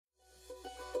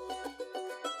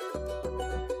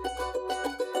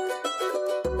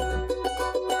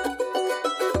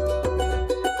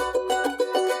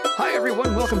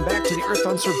Welcome back to the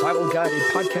Earthdawn Survival Guide, a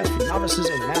podcast for novices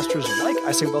and masters alike.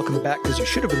 I say welcome back because you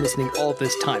should have been listening all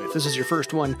this time. If this is your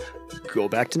first one, go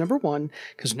back to number 1,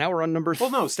 because now we're on number 30.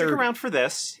 Well, no, stick around for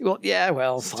this. Well, yeah,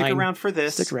 well, stick around for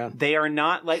this. Stick around. They are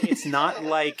not like, it's not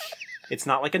like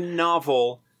a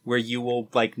novel where you will,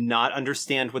 like, not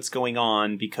understand what's going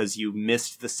on because you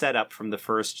missed the setup from the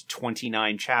first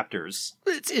 29 chapters.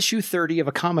 It's issue 30 of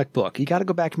a comic book. You got to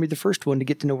go back and read the first one to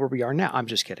get to know where we are now. I'm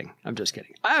just kidding.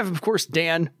 I have, of course,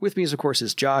 Dan. With me, of course,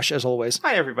 is Josh, as always.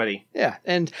 Hi, everybody. Yeah,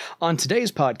 and on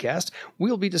today's podcast,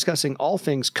 we'll be discussing all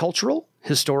things cultural,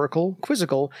 historical,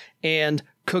 quizzical, and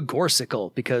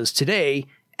cogorsical, because today,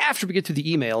 after we get through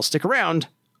the email, stick around,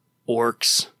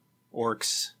 orcs.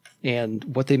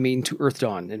 And what they mean to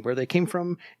Earthdawn, and where they came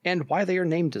from, and why they are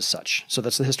named as such. So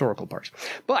that's the historical part.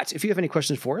 But if you have any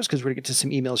questions for us, because we're going to get to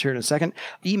some emails here in a second,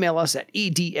 email us at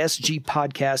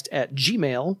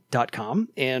edsgpodcast@gmail.com,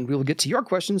 and we will get to your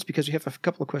questions, because we have a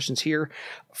couple of questions here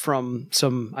from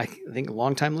some, I think,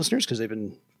 long-time listeners, because they've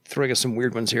been throwing us some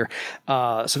weird ones here.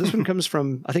 So this one comes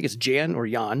from, I think it's Jan or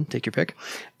Jan, take your pick.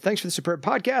 Thanks for the superb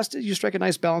podcast. You strike a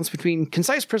nice balance between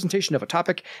concise presentation of a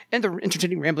topic and the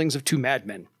entertaining ramblings of two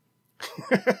madmen.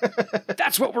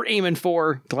 That's what we're aiming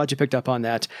for. Glad you picked up on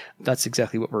that. That's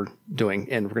exactly what we're doing,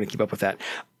 and we're going to keep up with that.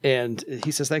 And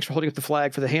he says, thanks for holding up the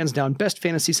flag for the hands-down best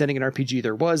fantasy setting in RPG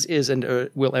there was, is, and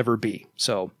will ever be.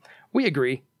 So we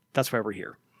agree. That's why we're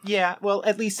here. Yeah, well,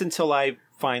 at least until I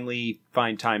finally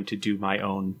find time to do my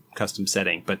own custom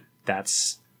setting, but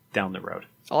that's down the road.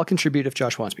 I'll contribute if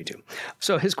Josh wants me to.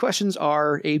 So his questions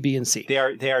are A, B, and C. They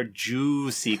are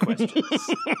juicy questions.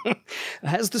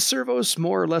 Has the Servos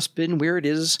more or less been where it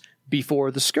is before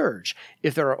the Scourge?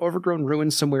 If there are overgrown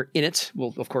ruins somewhere in it,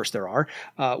 well, of course there are,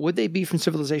 would they be from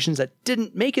civilizations that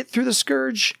didn't make it through the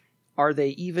Scourge? Are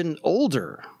they even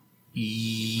older?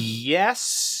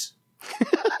 Yes.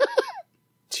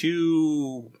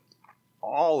 To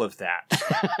all of that.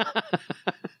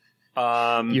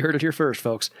 You heard it here first,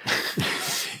 folks.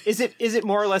 Is it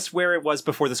more or less where it was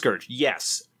before the Scourge?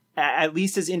 Yes. At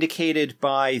least as indicated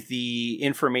by the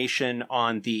information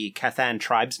on the Cathan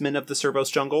tribesmen of the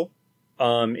Servos jungle.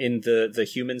 In the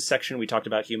humans section, we talked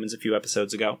about humans a few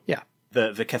episodes ago. Yeah.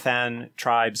 The Cathan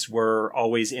tribes were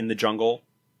always in the jungle,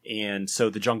 and so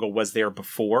the jungle was there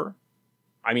before.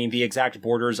 I mean, the exact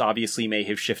borders obviously may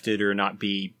have shifted or not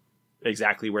be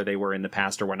exactly where they were in the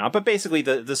past or whatnot, but basically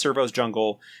the Servos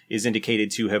jungle is indicated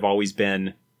to have always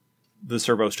been the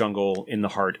Servos jungle in the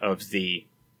heart of the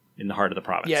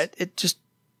province. Yeah, it just,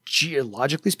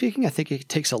 geologically speaking, I think it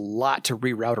takes a lot to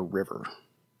reroute a river.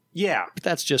 Yeah. But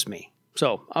that's just me.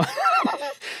 So.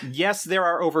 Yes, there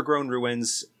are overgrown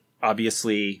ruins,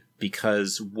 obviously,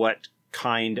 because what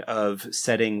kind of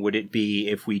setting would it be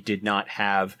if we did not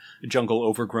have jungle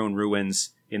overgrown ruins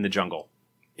in the jungle?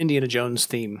 Indiana Jones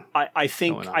theme. I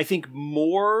think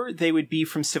more they would be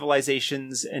from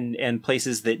civilizations and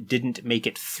places that didn't make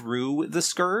it through the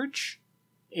Scourge.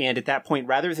 And at that point,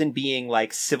 rather than being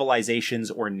like civilizations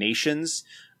or nations,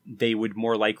 they would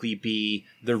more likely be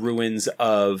the ruins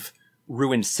of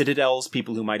ruined citadels,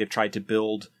 people who might have tried to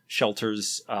build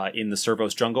shelters in the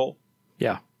Servos jungle.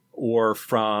 Yeah. Or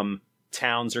from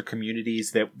towns or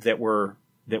communities that were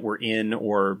in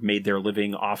or made their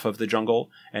living off of the jungle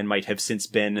and might have since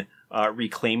been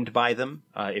reclaimed by them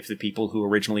if the people who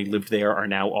originally lived there are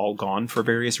now all gone for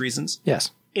various reasons.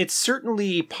 Yes. It's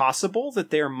certainly possible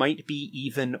that there might be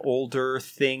even older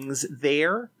things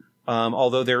there,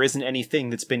 although there isn't anything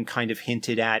that's been kind of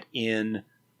hinted at in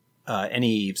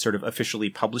any sort of officially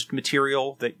published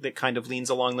material that kind of leans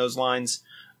along those lines.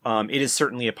 It is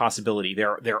certainly a possibility.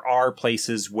 There are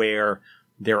places where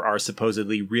there are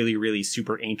supposedly really, really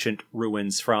super ancient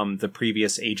ruins from the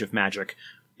previous Age of Magic.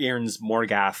 Irn's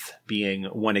Morgath being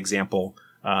one example,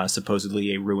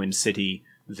 supposedly a ruined city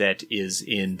that is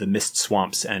in the mist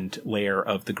swamps and lair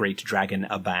of the great dragon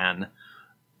Aban.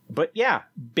 But yeah,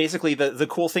 basically the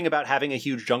cool thing about having a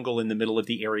huge jungle in the middle of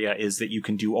the area is that you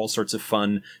can do all sorts of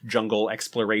fun jungle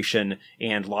exploration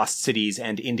and lost cities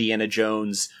and Indiana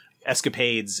Jones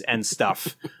escapades and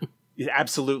stuff.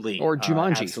 Absolutely. Or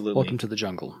Jumanji. Absolutely. Welcome to the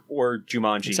Jungle. Or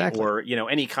Jumanji. Exactly. Or,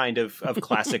 any kind of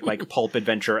classic like pulp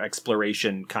adventure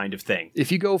exploration kind of thing.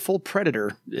 If you go full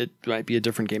Predator, it might be a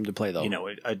different game to play, though.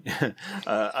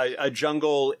 A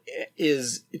jungle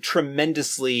is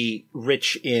tremendously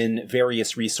rich in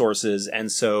various resources,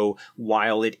 and so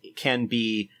while it can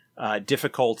be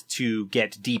difficult to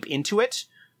get deep into it,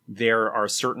 there are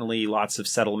certainly lots of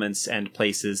settlements and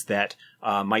places that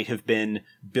might have been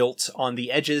built on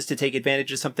the edges to take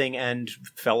advantage of something and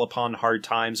fell upon hard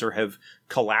times or have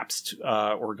collapsed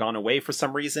or gone away for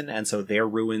some reason. And so their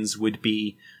ruins would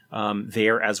be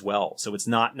there as well. So it's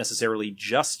not necessarily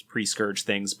just pre-Scourge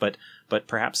things, but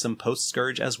perhaps some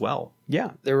post-Scourge as well.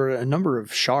 Yeah, there were a number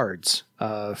of shards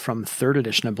from 3rd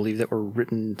edition, I believe, that were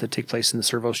written to take place in the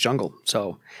Servos jungle.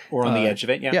 So, or on the edge of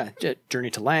it, yeah. Yeah,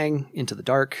 Journey to Lang, Into the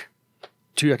Dark.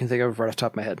 2 I can think of right off the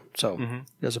top of my head. So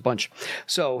there's a bunch.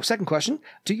 So second question,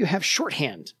 do you have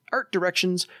shorthand, art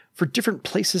directions for different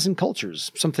places and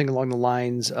cultures? Something along the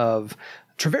lines of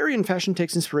Treverian fashion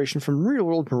takes inspiration from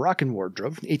real-world Moroccan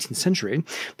wardrobe, 18th century,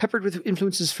 peppered with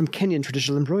influences from Kenyan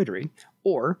traditional embroidery.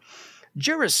 Or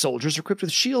Jerris soldiers equipped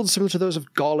with shields similar to those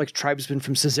of Gallic tribesmen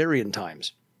from Caesarian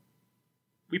times.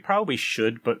 We probably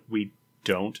should, but we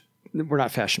don't. We're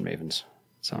not fashion mavens.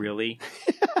 So. Really?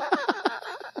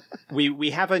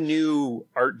 We have a new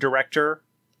art director,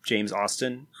 James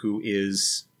Austin, who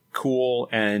is cool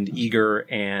and eager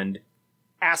and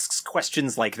asks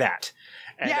questions like that.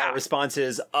 And our response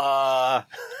is,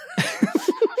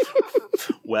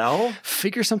 well,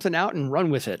 figure something out and run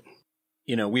with it.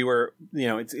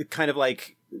 It's kind of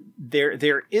like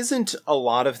there isn't a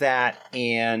lot of that.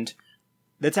 And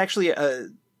that's actually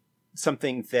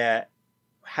something that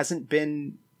hasn't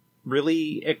been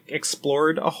really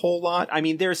explored a whole lot. I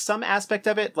mean, there's some aspect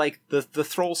of it, like the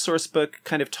Thrall sourcebook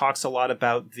kind of talks a lot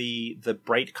about the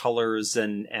bright colors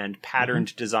and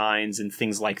patterned designs and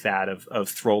things like that of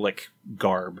Thrallic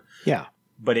garb. Yeah.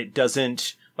 But it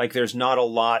doesn't, like, there's not a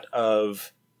lot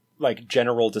of, like,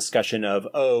 general discussion of,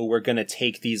 oh, we're going to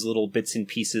take these little bits and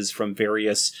pieces from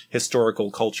various historical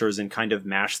cultures and kind of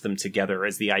mash them together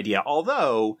as the idea.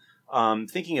 Although,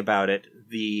 thinking about it,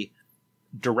 the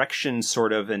direction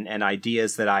sort of and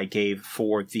ideas that I gave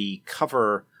for the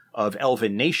cover of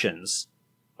Elven Nations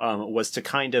was to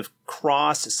kind of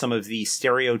cross some of the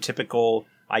stereotypical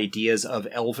ideas of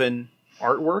Elven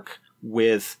artwork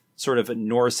with sort of a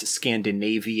Norse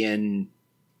Scandinavian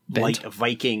light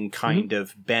Viking kind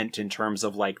of bent in terms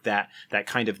of like that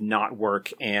kind of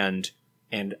knotwork and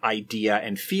idea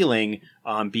and feeling,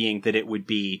 being that it would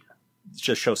be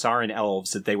just Shosaran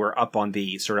elves, that they were up on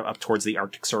the sort of up towards the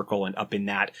Arctic Circle and up in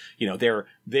that,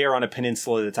 they're on a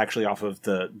peninsula that's actually off of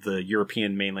the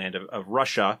European mainland of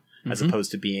Russia, as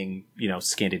opposed to being,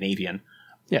 Scandinavian.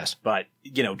 Yes. But,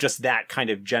 just that kind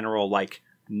of general, like,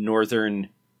 northern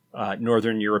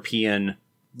European,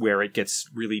 where it gets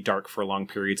really dark for long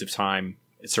periods of time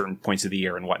at certain points of the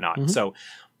year and whatnot. So,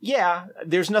 yeah,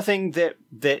 there's nothing that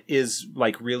is,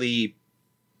 like, really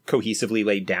cohesively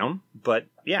laid down, but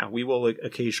yeah, we will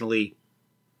occasionally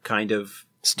kind of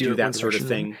do that sort of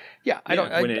thing. Yeah,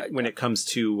 when it comes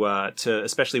to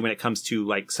especially when it comes to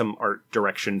like some art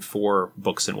direction for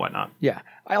books and whatnot. Yeah,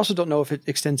 I also don't know if it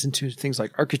extends into things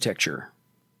like architecture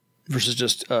versus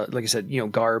just like I said,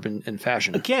 garb and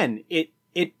fashion. Again,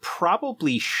 it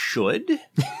probably should.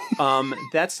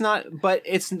 That's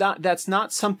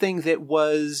not something that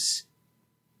was,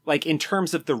 like, in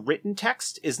terms of the written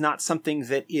text, is not something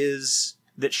that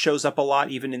shows up a lot,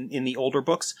 even in the older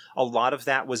books. A lot of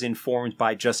that was informed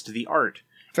by just the art.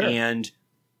 Fair. And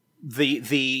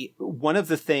the one of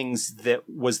the things that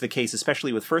was the case,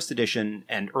 especially with first edition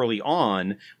and early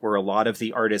on, where a lot of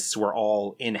the artists were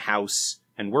all in-house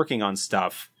and working on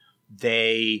stuff,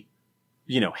 they,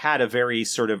 had a very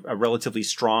sort of a relatively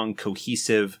strong,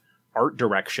 cohesive art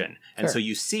direction. And so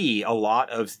you see a lot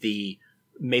of the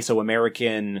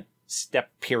Mesoamerican step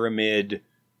pyramid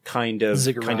kind of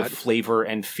flavor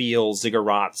and feel,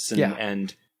 ziggurats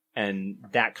and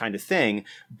that kind of thing.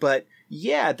 But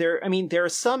yeah, there are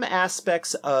some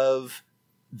aspects of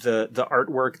the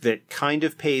artwork that kind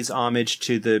of pays homage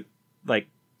to the, like,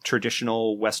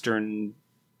 traditional Western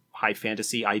high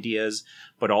fantasy ideas,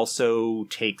 but also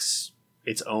takes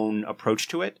its own approach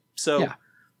to it. So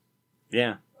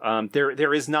yeah.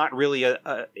 There is not really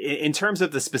in terms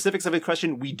of the specifics of the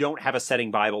question, we don't have a setting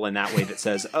Bible in that way that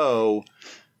says, oh,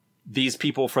 these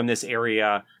people from this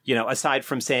area, aside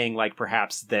from saying, like,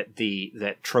 perhaps that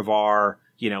Travar,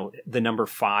 the number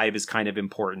 5 is kind of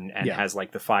important and has,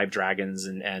 like, the 5 dragons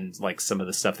and like some of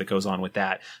the stuff that goes on with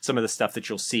that. Some of the stuff that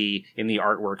you'll see in the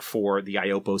artwork for the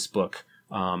Iopos book,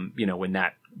 when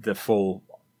the full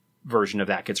version of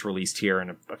that gets released here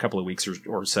in a couple of weeks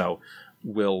or so,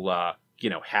 will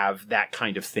have that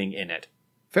kind of thing in it.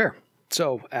 Fair.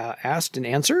 So, asked and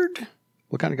answered.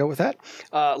 We'll kind of go with that.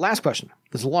 Last question.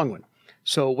 This is a long one.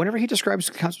 So, whenever he describes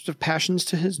the concept of passions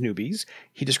to his newbies,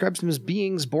 he describes them as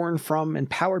beings born from and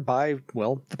powered by,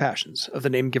 well, the passions of the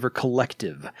Namegiver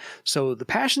collective. So, the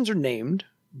passions are named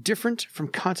different from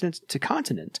continent to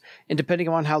continent, and depending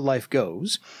on how life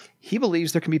goes, he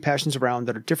believes there can be passions around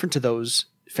that are different to those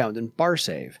found in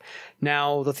Barsaiv.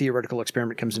 Now the theoretical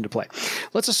experiment comes into play.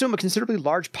 Let's assume a considerably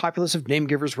large populace of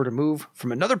Namegivers were to move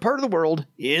from another part of the world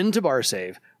into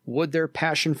Barsaiv. Would their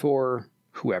passion for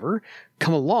whoever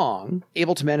come along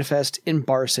able to manifest in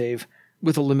Barsaiv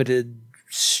with a limited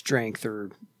strength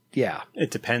or... Yeah.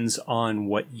 It depends on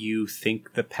what you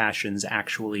think the passions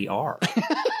actually are.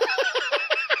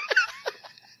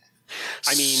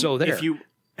 I mean, so there.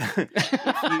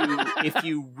 if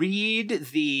you read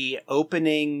the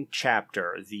opening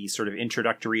chapter, the sort of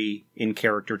introductory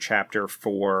in-character chapter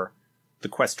for the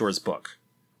Questor's book,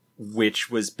 which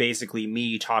was basically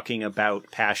me talking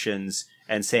about passions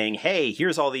and saying, hey,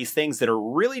 here's all these things that are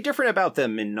really different about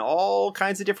them in all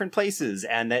kinds of different places,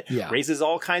 and that raises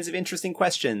all kinds of interesting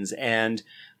questions. And,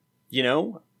 you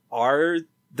know, are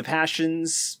the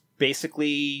passions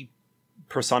basically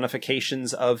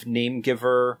personifications of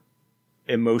Namegiver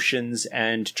emotions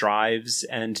and drives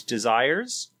and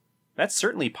desires? That's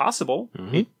certainly possible.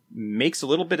 Mm-hmm. It makes a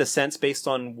little bit of sense based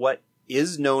on what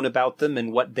is known about them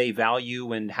and what they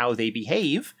value and how they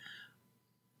behave.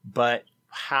 But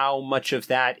how much of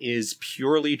that is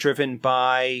purely driven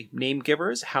by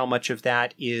Namegivers? How much of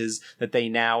that is that they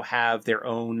now have their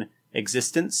own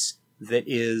existence that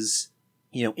is,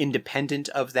 you know, independent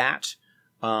of that?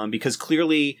 Because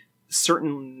clearly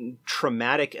certain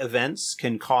traumatic events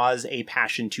can cause a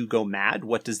passion to go mad.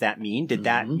 What does that mean? Did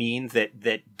that mean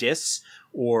that Dis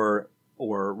or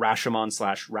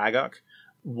Rashomon / Ragok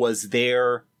was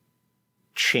their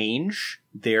change,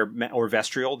 their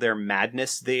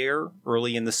madness there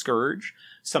early in the Scourge,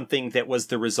 something that was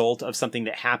the result of something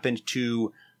that happened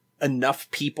to enough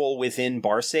people within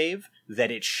Barsaiv that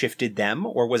it shifted them,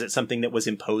 or was it something that was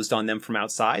imposed on them from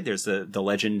outside? There's the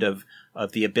legend of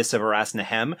the Abyss of Aras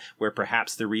Nahem, where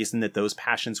perhaps the reason that those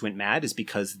passions went mad is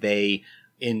because they,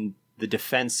 in the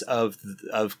defense of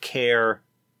Caer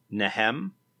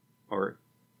Nahem, or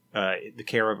the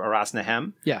Caer of Aras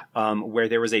Nahem, where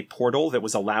there was a portal that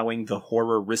was allowing the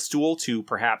horror Ristual to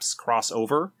perhaps cross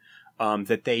over,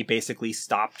 that they basically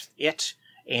stopped it,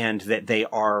 and that they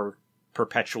are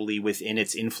perpetually within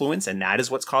its influence, and that is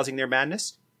what's causing their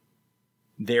madness.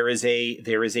 There is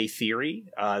a theory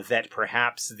that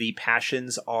perhaps the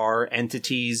passions are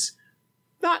entities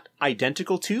not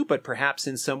identical to, but perhaps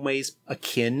in some ways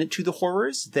akin to the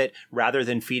horrors, that rather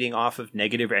than feeding off of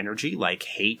negative energy like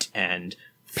hate and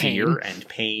fear and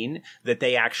pain, that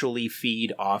they actually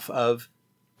feed off of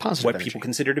positive energy. People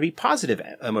consider to be positive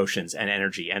emotions and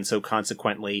energy, and so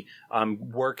consequently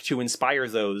work to inspire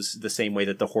those the same way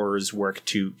that the horrors work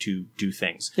to do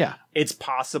things. Yeah. It's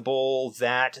possible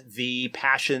that the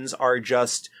passions are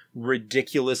just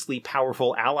ridiculously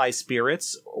powerful ally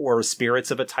spirits, or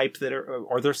spirits of a type that are,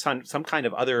 or there's some kind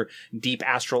of other deep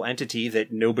astral entity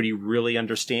that nobody really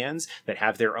understands, that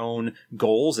have their own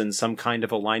goals and some kind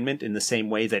of alignment, in the same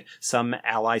way that some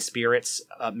ally spirits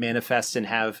manifest and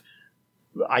have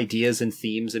ideas and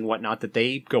themes and whatnot that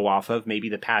they go off of. Maybe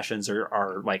the passions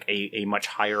are like a much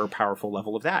higher powerful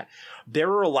level of that.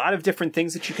 There are a lot of different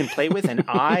things that you can play with, and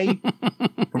I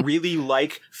really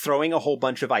like throwing a whole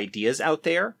bunch of ideas out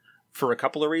there for a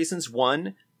couple of reasons.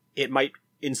 One, it might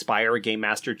inspire a game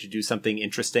master to do something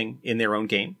interesting in their own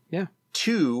game. Yeah.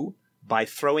 Two, by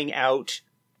throwing out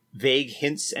vague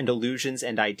hints and allusions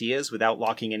and ideas without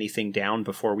locking anything down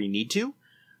before we need to,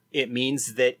 it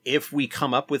means that if we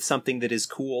come up with something that is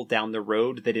cool down the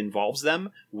road that involves them,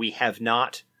 we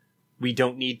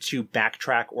don't need to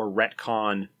backtrack or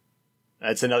retcon.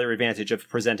 That's another advantage of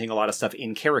presenting a lot of stuff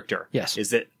in character. Yes.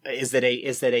 Is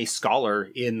that a scholar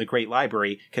in the Great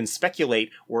Library can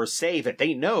speculate or say that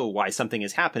they know why something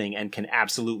is happening and can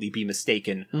absolutely be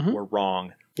mistaken or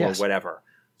wrong or whatever.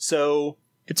 So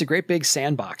it's a great big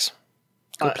sandbox.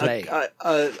 A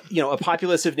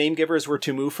populace of Namegivers were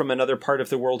to move from another part of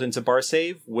the world into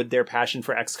Barsaiv. Would their passion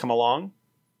for X come along?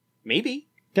 Maybe.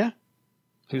 Yeah.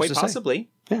 Quite possibly.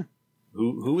 Say? Yeah.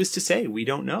 Who is to say? We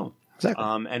don't know. Exactly.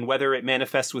 And whether it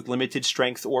manifests with limited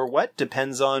strength or what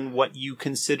depends on what you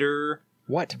consider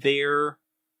their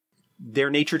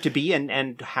nature to be,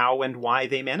 and how and why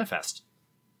they manifest.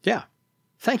 Yeah.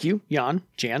 Thank you,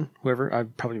 Jan, whoever.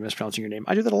 I'm probably mispronouncing your name.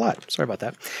 I do that a lot. Sorry about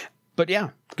that. But yeah,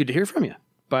 good to hear from you.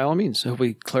 By all means. I hope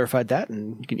we clarified that,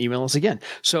 and you can email us again.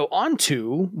 So on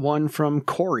to one from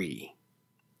Corey.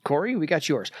 Corey, we got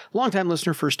yours. Longtime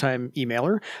listener, first-time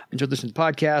emailer. Enjoyed listening to the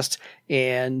podcast,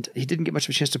 and he didn't get much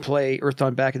of a chance to play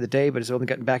Earthdawn back in the day, but has only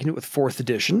gotten back into it with 4th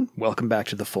edition. Welcome back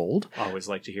to the fold. Always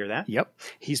like to hear that. Yep.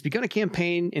 He's begun a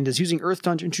campaign and is using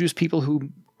Earthdawn to introduce people who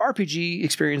RPG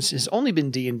experience has only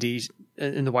been D&D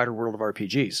in the wider world of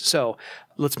RPGs. So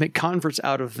let's make converts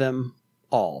out of them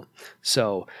all.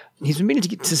 So he's been meaning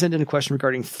to send in a question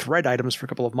regarding thread items for a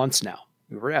couple of months now.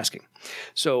 We were asking.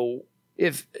 So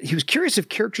if he was curious if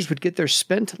characters would get their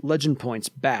spent legend points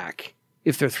back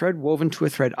if their thread woven to a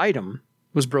thread item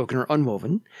was broken or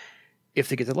unwoven, if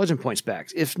they get their legend points back.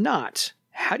 If not,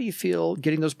 how do you feel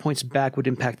getting those points back would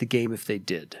impact the game if they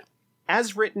did?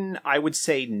 As written, I would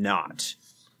say not.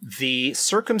 The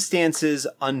circumstances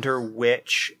under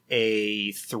which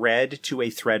a thread to a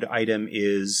thread item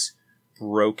is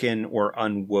broken or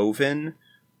unwoven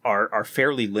are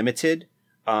fairly limited.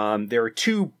 There are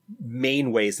two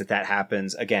main ways that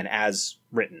happens, again, as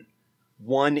written.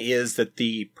 One is that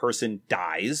the person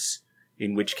dies,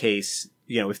 in which case,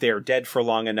 if they are dead for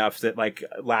long enough that like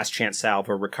last chance salve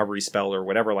or recovery spell or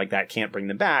whatever like that can't bring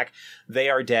them back, they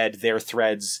are dead, their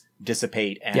threads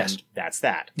dissipate, and that's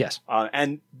that. Yes.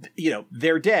 And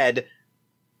they're dead.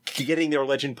 Getting their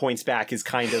legend points back is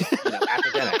kind of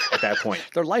academic at that point.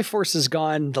 Their life force is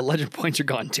gone. The legend points are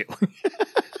gone too.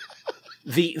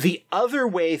 The other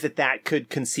way that could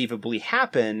conceivably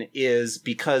happen is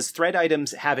because thread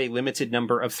items have a limited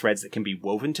number of threads that can be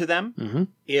woven to them. Mm-hmm.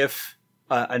 If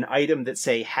an item that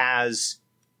say has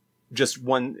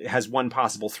one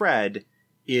possible thread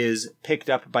is picked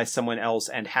up by someone else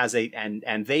and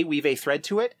and they weave a thread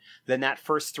to it, then that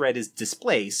first thread is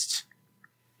displaced.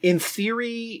 In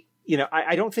theory,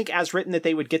 I don't think as written that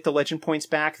they would get the legend points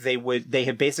back. They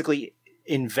have basically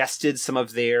invested some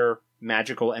of their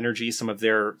magical energy, some of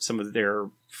their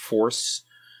force,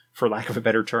 for lack of a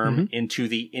better term,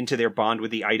 mm-hmm. into their bond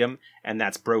with the item, and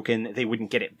that's broken. They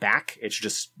wouldn't get it back. It's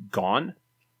just gone.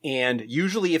 And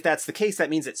usually if that's the case, that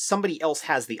means that somebody else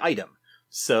has the item.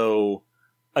 So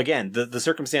again, the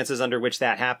circumstances under which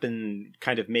that happened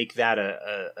kind of make that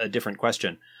a different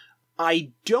question.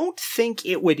 I don't think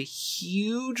it would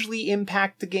hugely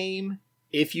impact the game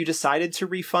if you decided to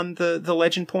refund the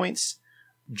legend points,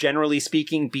 generally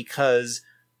speaking, because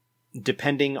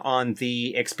depending on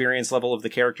the experience level of the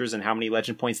characters and how many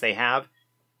legend points they have,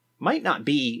 might not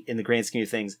be, in the grand scheme of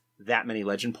things, that many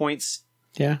legend points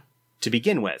to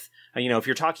begin with. If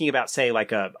you're talking about, say,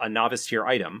 like a novice tier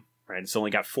item, right? It's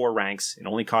only got 4 ranks, it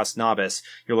only costs novice,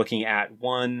 you're looking at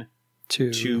 1,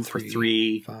 2 for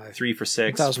 3, 3 for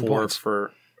 6, 4 points.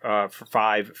 for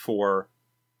 5 for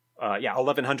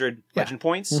 1,100 legend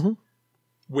points, mm-hmm.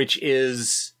 which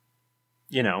is,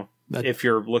 if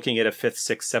you're looking at a 5th,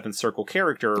 6th, 7th circle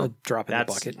character, a drop in the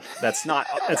bucket. That's not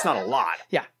a lot.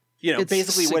 Yeah, it's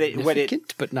basically what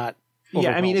it, but not.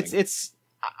 Yeah, I mean, it's.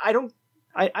 I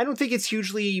don't think it's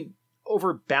hugely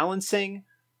overbalancing.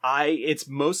 It's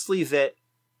mostly that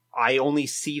I only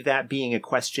see that being a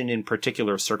question in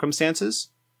particular circumstances.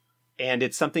 And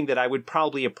it's something that I would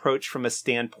probably approach from a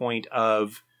standpoint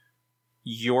of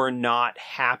you're not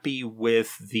happy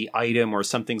with the item or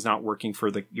something's not working for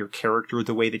your character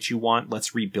the way that you want.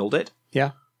 Let's rebuild it.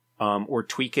 Yeah. Or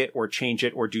tweak it or change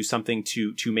it or do something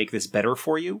to make this better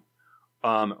for you.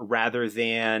 Rather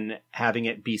than having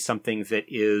it be something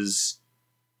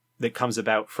that comes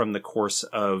about from the course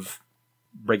of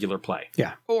regular play.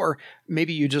 Yeah. Or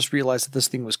maybe you just realize that this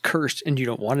thing was cursed and you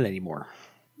don't want it anymore.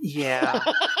 Yeah.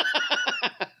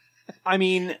 I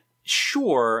mean,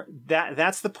 sure,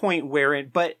 that's the point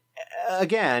but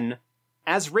again,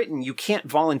 as written, you can't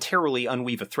voluntarily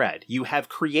unweave a thread. You have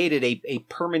created a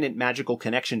permanent magical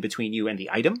connection between you and the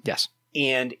item. Yes.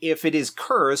 And if it is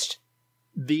cursed,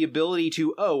 the ability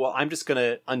to, I'm just going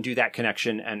to undo that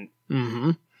connection, and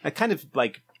mm-hmm. that kind of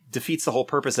like defeats the whole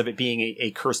purpose of it being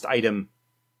a cursed item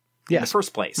in the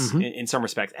first place, mm-hmm. in some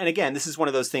respects. And again, this is one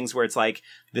of those things where it's like,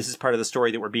 this is part of the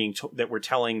story that we're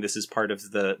telling. This is part of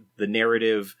the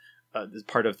narrative,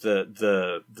 part of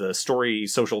the story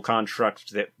social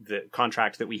construct the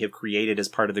contract that we have created as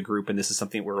part of the group, and this is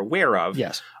something we're aware of.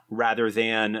 Yes. Rather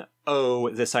than,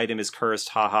 this item is cursed,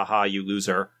 ha ha ha, you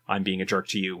loser, I'm being a jerk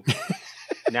to you.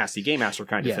 Nasty game master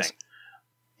kind of thing.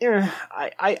 Yeah,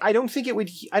 I don't think it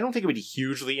would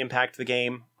hugely impact the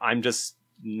game. I'm just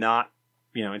not,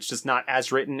 it's just not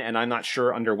as written, and I'm not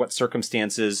sure under what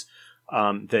circumstances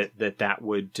that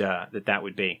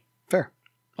would be. Fair.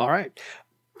 All right.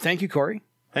 Thank you, Corey.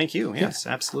 Thank you. Yes,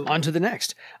 absolutely. On to the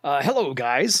next. Hello,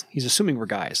 guys. He's assuming we're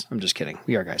guys. I'm just kidding.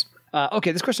 We are guys.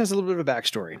 Okay, this question has a little bit of a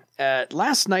backstory. At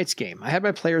last night's game, I had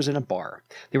my players in a bar.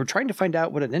 They were trying to find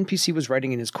out what an NPC was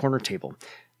writing in his corner table.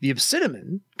 The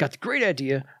Obsidian got the great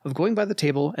idea of going by the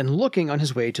table and looking on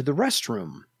his way to the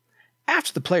restroom.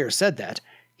 After the player said that,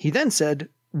 he then said,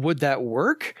 would that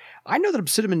work? I know that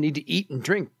Obsidian need to eat and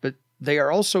drink, but they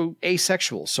are also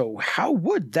asexual, so how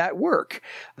would that work?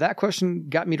 That question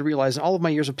got me to realize in all of my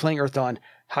years of playing Earthdawn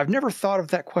how I've never thought of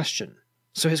that question.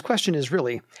 So his question is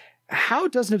really, how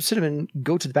does an Obsidian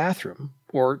go to the bathroom,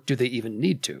 or do they even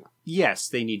need to? Yes,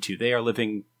 they need to. They are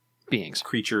living beings.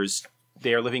 Creatures.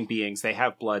 They are living beings. They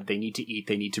have blood. They need to eat.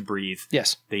 They need to breathe.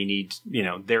 Yes. They need,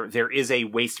 there is a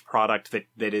waste product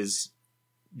that is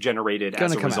generated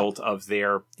as a result of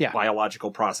their biological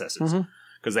processes.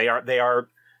 Because they are,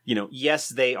 yes,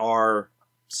 they are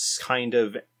kind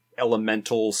of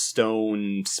elemental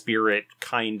stone spirit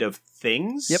kind of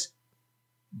things. Yep.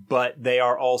 But they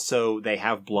are also, they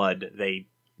have blood. They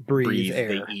breathe air.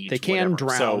 They eat. They can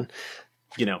drown.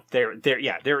 So,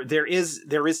 there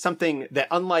is something that,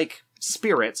 unlike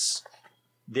spirits,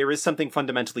 there is something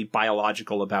fundamentally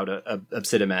biological about a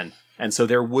Obsidian, and so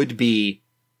there would be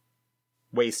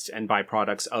waste and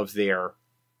byproducts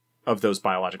of those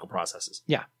biological processes.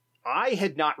 Yeah, I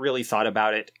had not really thought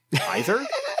about it either.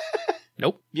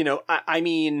 Nope. I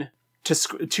mean,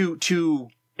 to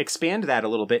expand that a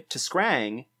little bit, to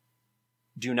Scrang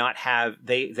do not have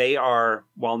they are,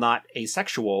 while not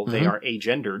asexual, they are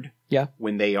agendered. Yeah,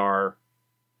 when they are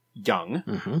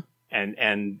young.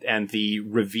 And the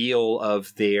reveal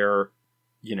of their,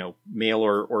 male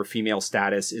or female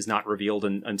status is not revealed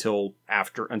until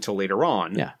later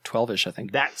on. Yeah, 12-ish, I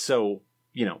think. That's so,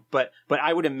 but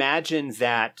I would imagine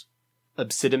that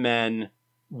Obsidian,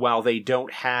 while they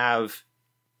don't have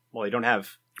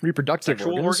reproductive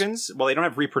sexual organs. Well, they don't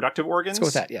have reproductive organs.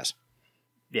 Let's go with that, yes.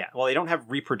 Yeah, well, they don't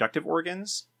have reproductive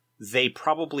organs. They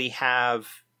probably have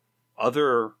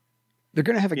other... They're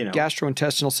going to have a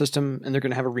gastrointestinal system, and they're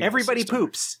going to have a renal Everybody system.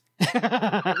 poops.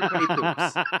 Everybody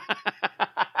poops.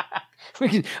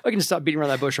 We can stop beating around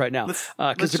that bush right now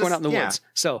because they're going out in the woods.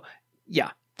 So, yeah,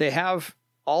 they have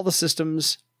all the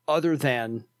systems other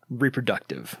than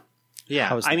reproductive.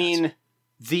 Yeah, I mean,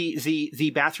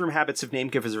 the bathroom habits of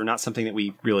Namegivers are not something that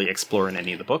we really explore in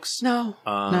any of the books. No,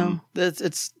 no,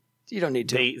 it's you don't need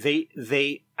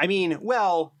to. I mean,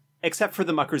 well, except for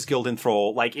the Mucker's Guild and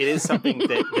Thrall, like, it is something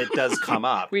that does come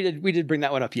up. We did bring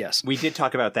that one up, yes. We did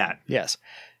talk about that. Yes.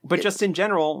 But just in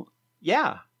general,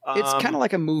 yeah. It's kind of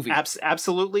like a movie.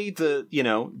 Absolutely. They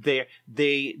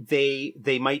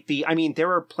might be, I mean,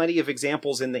 there are plenty of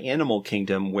examples in the animal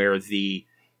kingdom where the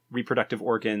reproductive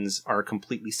organs are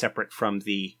completely separate from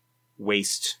the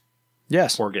waste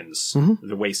organs,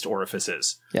 the waste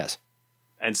orifices. Yes.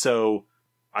 And so,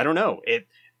 I don't know. It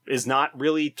is not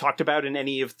really talked about in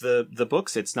any of the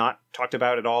books. It's not talked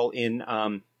about at all in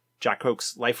Jack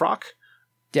Hoke's Life Rock.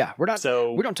 Yeah, we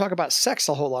don't talk about sex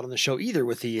a whole lot on the show either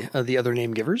with the other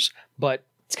Namegivers, but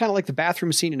it's kind of like the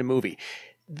bathroom scene in a movie.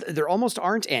 There almost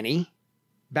aren't any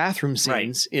bathroom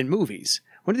scenes in movies.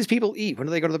 When do these people eat? When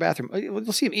do they go to the bathroom?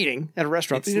 You'll see them eating at a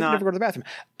restaurant. They never go to the bathroom.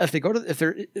 If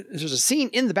there's a scene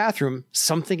in the bathroom,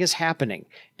 something is happening,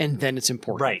 and then it's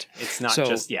important. Right. It's not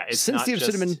just since the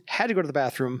Obsidian had to go to the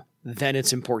bathroom, then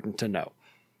it's important to know.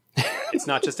 It's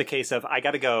not just a case of, I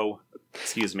got to go.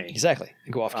 Excuse me. Exactly.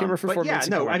 And go off camera for 4 minutes.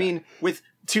 I mean,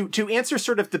 to answer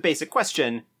sort of the basic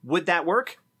question, would that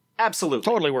work? Absolutely.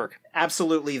 Totally work.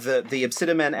 Absolutely. The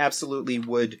Obsidian absolutely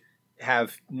would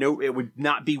have it would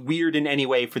not be weird in any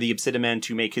way for the Obsidian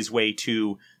to make his way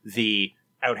to the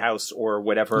outhouse or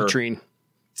whatever latrine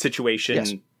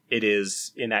situation it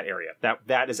is in that area.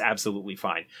 That is absolutely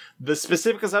fine. The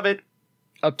specifics of it,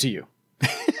 up to you.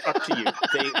 Up to you.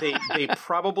 They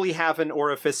probably have an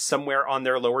orifice somewhere on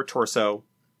their lower torso,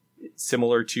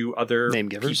 similar to other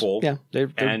Namegivers. people. Yeah, they're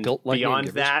built like beyond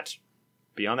Namegivers.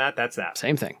 Beyond that, that's that.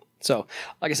 Same thing. So,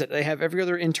 like I said, they have every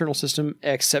other internal system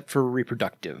except for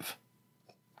reproductive.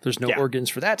 There's no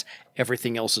organs for that.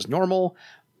 Everything else is normal.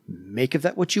 Make of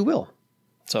that what you will.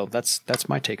 So that's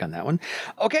my take on that one.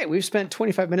 Okay, we've spent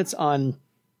 25 minutes on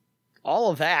all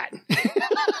of that.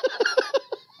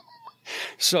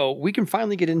 So we can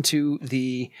finally get into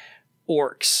the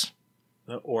orcs.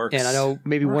 The orcs. And I know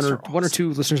maybe one or two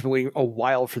listeners have been waiting a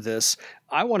while for this.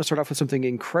 I want to start off with something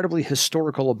incredibly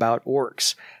historical about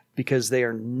orcs, because they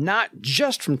are not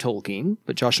just from Tolkien,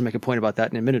 but Josh will make a point about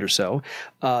that in a minute or so.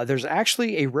 There's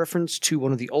actually a reference to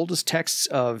one of the oldest texts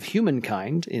of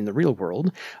humankind in the real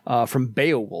world from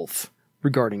Beowulf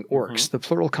regarding orcs. The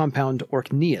plural compound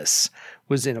orkneus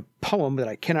was in a poem that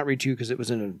I cannot read to you because it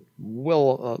was in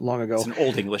long ago. It's in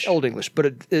Old English. Old English.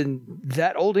 But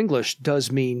that Old English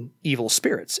does mean evil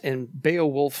spirits. And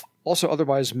Beowulf also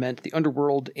otherwise meant the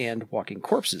underworld and walking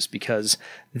corpses, because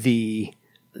it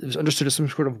was understood as some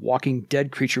sort of walking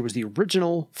dead creature was the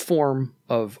original form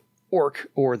of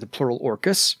orc, or the plural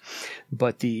orcus.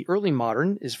 But the early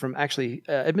modern is from actually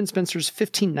Edmund Spenser's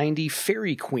 1590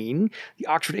 Fairy Queen. The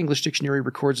Oxford English Dictionary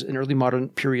records an early modern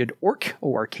period orc,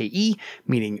 O-R-K-E,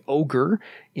 meaning ogre,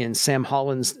 in Sam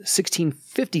Holland's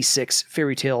 1656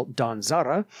 fairy tale Don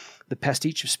Zara. the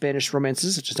pastiche of Spanish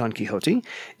romances such as Don Quixote.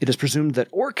 It is presumed that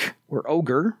orc, or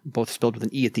ogre, both spelled with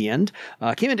an E at the end,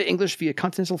 came into English via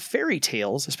continental fairy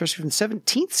tales, especially from the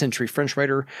 17th century French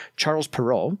writer Charles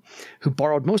Perrault, who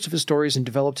borrowed most of his stories and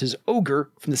developed his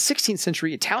ogre from the 16th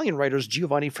century Italian writers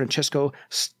Giovanni Francesco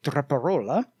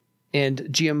Straparola and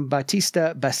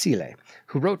Giambattista Basile,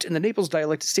 who wrote in the Naples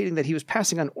dialect stating that he was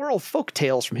passing on oral folk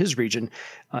tales from his region.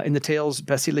 In the tales,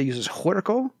 Basile uses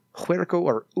huerco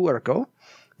or uerco,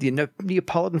 the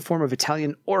Neapolitan form of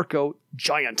Italian orco,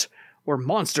 giant, or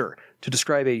monster, to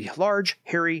describe a large,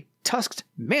 hairy, tusked,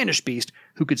 mannish beast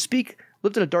who could speak,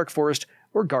 lived in a dark forest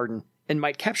or garden, and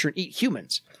might capture and eat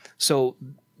humans. So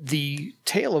the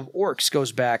tale of orcs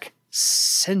goes back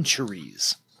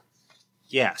centuries.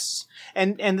 Yes.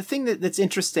 And the thing that's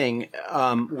interesting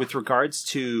with regards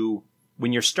to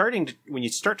when you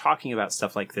start talking about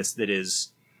stuff like this that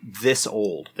is this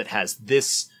old, that has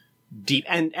this deep,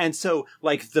 and so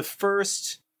like the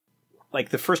first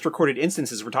recorded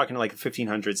instances, we're talking like the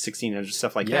 1500s, 1600s,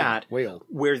 stuff like that,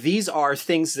 where these are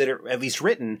things that are at least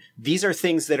written. These are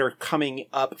things that are coming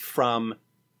up from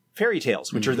fairy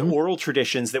tales, which are the oral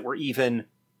traditions that were even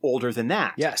older than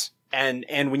that. Yes.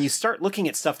 And when you start looking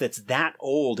at stuff that's that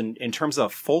old in terms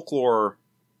of folklore,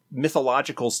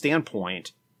 mythological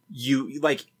standpoint,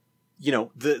 the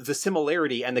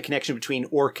similarity and the connection between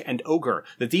orc and ogre,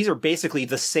 that these are basically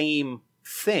the same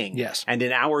thing. Yes. And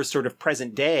in our sort of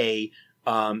present day,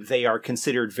 they are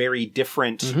considered very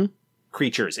different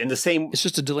creatures in the same. It's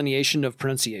just a delineation of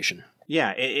pronunciation.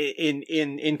 Yeah.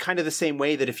 In kind of the same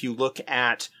way that if you look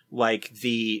at like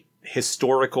the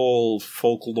historical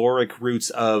folkloric roots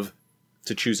of,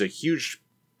 to choose a huge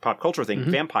pop culture thing,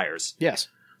 vampires. Yes.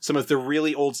 Some of the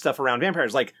really old stuff around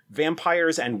vampires, like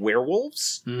vampires and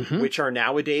werewolves, which are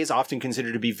nowadays often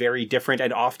considered to be very different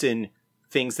and often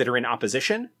things that are in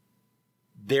opposition.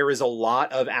 There is a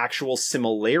lot of actual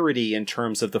similarity in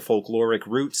terms of the folkloric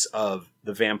roots of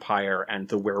the vampire and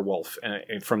the werewolf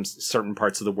from certain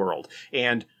parts of the world.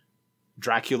 And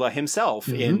Dracula himself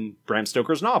in Bram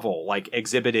Stoker's novel, like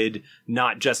exhibited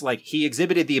not just like he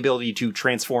exhibited the ability to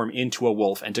transform into a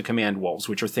wolf and to command wolves,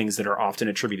 which are things that are often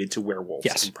attributed to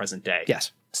werewolves in present day.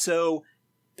 Yes. So,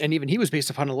 and even he was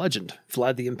based upon a legend,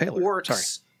 Vlad the Impaler.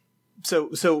 Orcs. Sorry.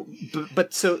 So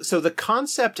the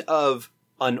concept of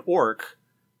an orc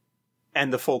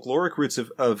and the folkloric roots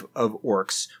of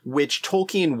orcs, which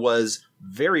Tolkien was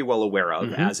very well aware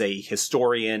of as a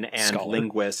historian and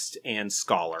linguist and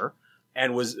scholar,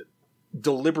 and was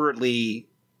deliberately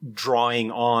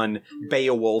drawing on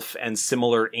Beowulf and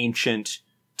similar ancient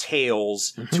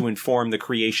tales to inform the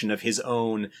creation of his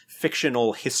own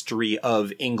fictional history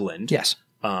of England. Yes.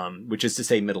 Which is to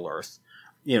say Middle Earth.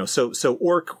 So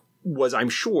Orc was, I'm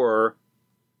sure,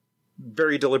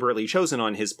 very deliberately chosen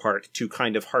on his part to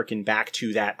kind of harken back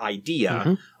to that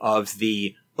idea of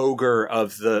the ogre,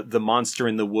 of the monster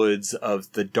in the woods,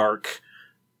 of the dark,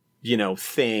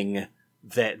 thing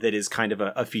that is kind of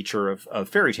a feature of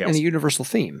fairy tales. And a universal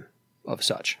theme of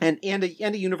such. And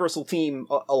a universal theme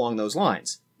along those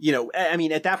lines. I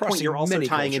mean, at that point, you're also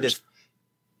tying into...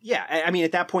 Yeah, I mean,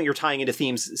 at that point, you're tying into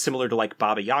themes similar to, like,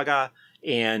 Baba Yaga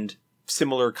and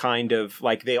similar kind of...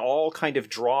 Like, they all kind of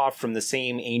draw from the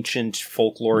same ancient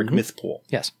folkloric myth pool.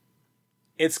 Yes.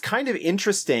 It's kind of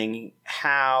interesting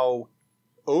how,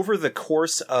 over the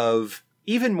course of,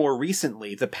 even more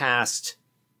recently, the past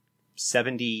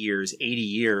 70 years, 80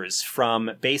 years,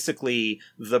 from basically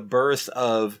the birth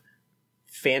of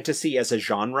fantasy as a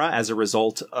genre, as a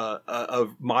result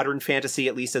of modern fantasy,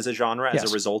 at least as a genre, as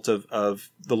a result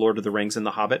of The Lord of the Rings and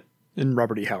The Hobbit. And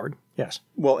Robert E. Howard. Yes.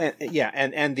 Well,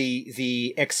 and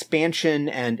the expansion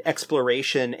and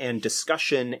exploration and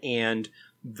discussion and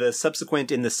the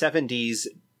subsequent in the 70s,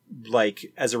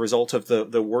 like as a result of the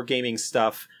wargaming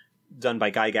stuff done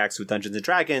by Gygax with Dungeons and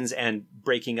Dragons and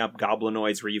breaking up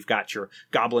goblinoids where you've got your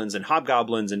goblins and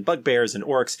hobgoblins and bugbears and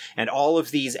orcs, and all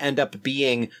of these end up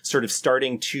being sort of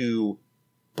starting to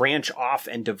branch off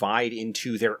and divide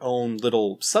into their own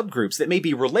little subgroups that may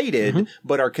be related,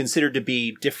 but are considered to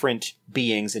be different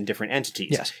beings and different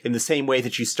entities. Yes. In the same way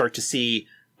that you start to see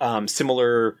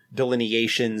similar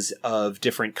delineations of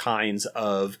different kinds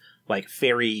of like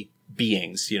fairy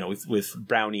beings, with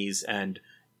brownies and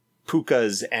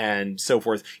pukas and so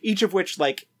forth, each of which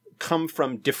like come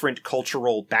from different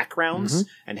cultural backgrounds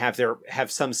and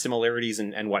have some similarities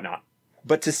and whatnot.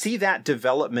 But to see that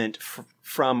development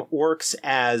from orcs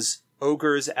as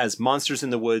ogres, as monsters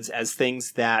in the woods, as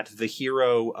things that the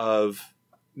hero of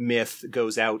myth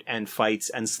goes out and fights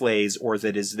and slays, or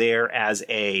that is there as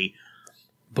a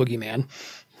boogeyman,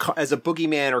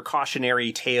 or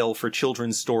cautionary tale for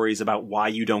children's stories about why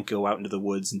you don't go out into the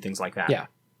woods and things like that. Yeah.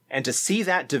 And to see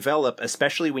that develop,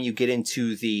 especially when you get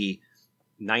into the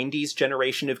 90s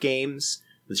generation of games,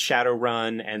 the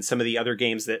Shadowrun and some of the other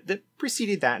games that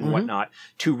preceded that and whatnot,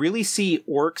 to really see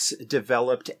orcs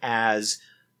developed as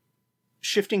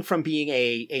shifting from being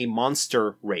a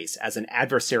monster race, as an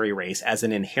adversary race, as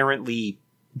an inherently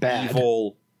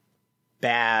evil,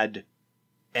 bad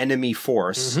enemy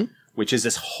force, which is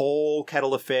this whole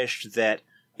kettle of fish that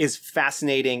is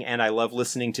fascinating. And I love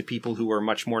listening to people who are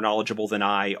much more knowledgeable than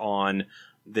I on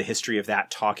the history of that,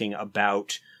 talking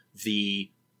about the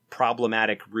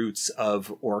problematic roots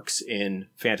of orcs in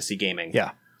fantasy gaming.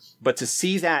 Yeah. But to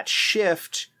see that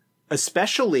shift,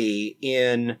 especially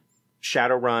in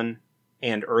Shadowrun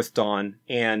and Earthdawn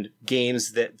and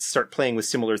games that start playing with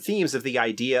similar themes of the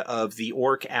idea of the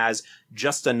orc as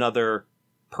just another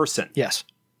person. Yes.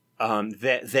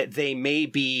 That they may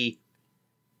be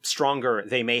stronger.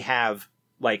 They may have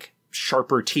like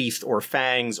sharper teeth or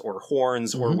fangs or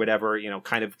horns or whatever, you know,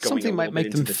 kind of going something a might little bit make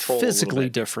into them the troll physically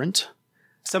different.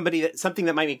 Something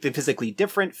that might make them physically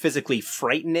different, physically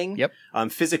frightening,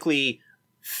 physically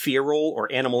feral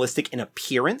or animalistic in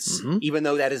appearance, even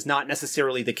though that is not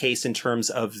necessarily the case in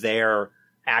terms of their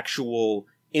actual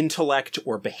intellect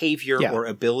or behavior or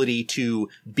ability to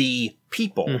be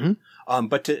people.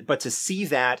 But to see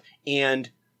that, and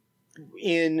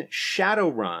in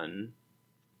Shadowrun,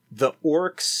 the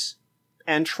orcs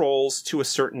and trolls to a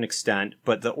certain extent,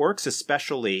 but the orcs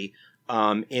especially,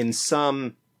 in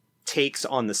some takes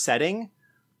on the setting,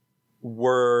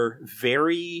 were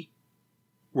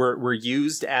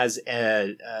used as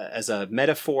a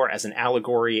metaphor, as an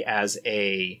allegory, as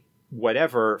a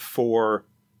whatever for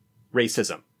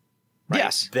racism. Right?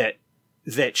 Yes.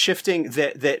 That shifting,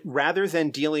 that rather than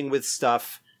dealing with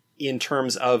stuff in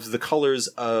terms of the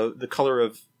color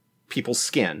of people's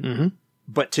skin,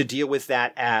 but to deal with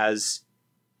that as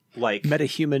like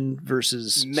metahuman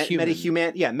versus human.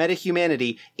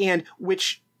 Metahumanity, and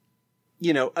which,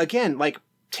 you know, again, like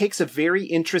takes a very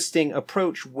interesting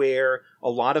approach where a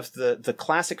lot of the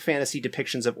classic fantasy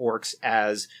depictions of orcs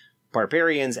as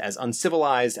barbarians, as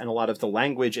uncivilized, and a lot of the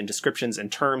language and descriptions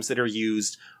and terms that are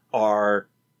used are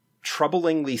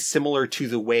troublingly similar to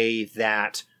the way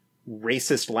that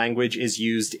racist language is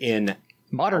used in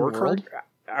modern world,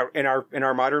 in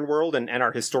our modern world and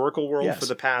our historical world for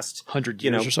the past 100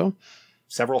 years or so,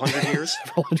 several hundred years,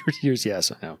 several hundred years.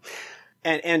 Yes, I know.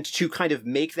 And to kind of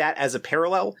make that as a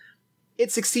parallel,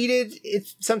 it succeeded.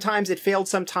 Sometimes it failed.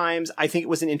 Sometimes I think it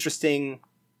was an interesting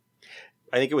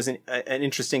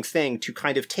thing to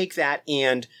kind of take that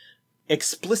and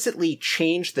explicitly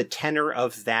change the tenor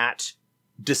of that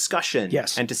discussion.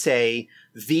 Yes. And to say,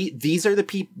 these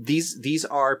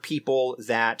are people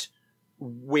that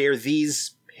where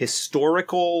these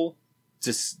historical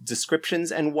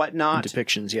descriptions and whatnot, and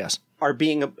depictions, yes,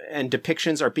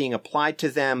 depictions are being applied to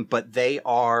them, but they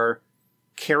are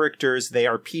characters, they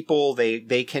are people,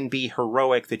 they can be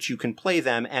heroic, that you can play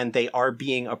them, and they are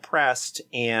being oppressed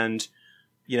and,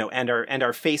 you know, and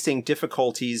are facing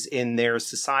difficulties in their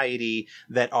society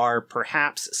that are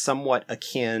perhaps somewhat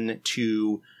akin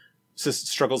to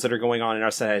struggles that are going on in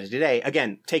our society today.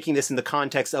 Again, taking this in the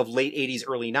context of late 80s,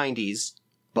 early 90s,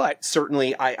 but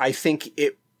certainly I think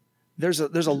there's a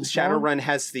Shadowrun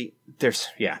has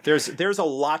there's a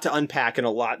lot to unpack and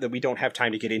a lot that we don't have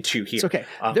time to get into here. It's okay.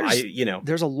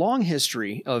 There's a long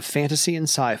history of fantasy and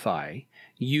sci-fi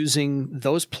using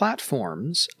those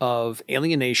platforms of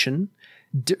alienation,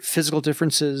 physical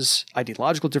differences,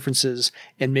 ideological differences,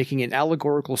 and making an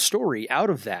allegorical story out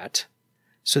of that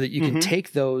so that you can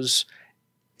take those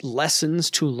lessons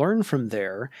to learn from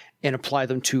there and apply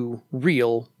them to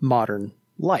real modern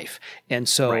life. And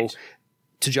so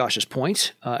to Josh's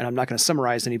point, and I'm not going to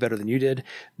summarize any better than you did,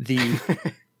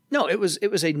 no, it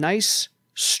was a nice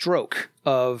stroke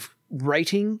of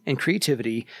writing and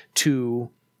creativity to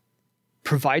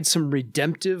provide some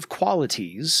redemptive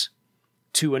qualities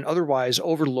to an otherwise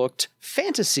overlooked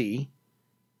fantasy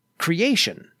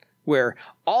creation where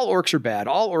all orcs are bad,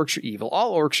 all orcs are evil,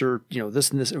 all orcs are, you know,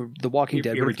 this and this, The Walking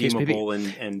Dead, irredeemable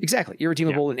and exactly,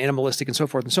 irredeemable and animalistic and so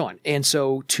forth and so on. And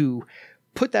so to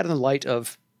put that in the light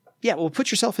of,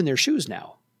 put yourself in their shoes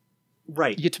now.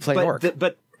 Right. You get to play an orc.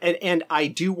 And I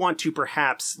do want to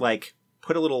perhaps like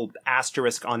put a little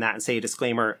asterisk on that and say a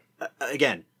disclaimer.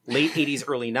 Again, late 80s,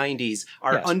 early 90s,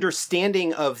 our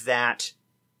understanding of that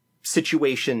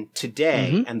situation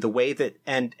today and the way that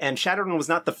and Shadowrun was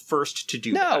not the first to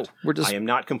do that. I am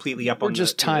not completely up on we're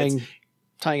just tying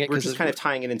it. We're just kind of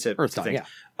tying it into Earthdawn,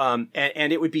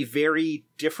 and it would be very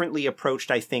differently approached,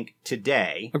 I think,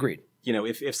 today. Agreed. You know,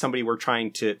 if somebody were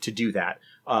trying to do that.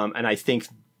 And I think,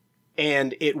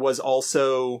 and it was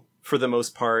also, for the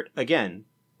most part, again,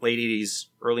 late 80s,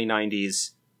 early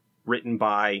 90s, written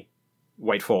by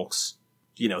white folks.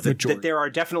 You know, that there are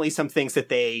definitely some things that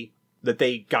they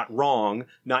got wrong,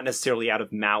 not necessarily out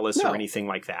of malice or anything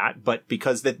like that, but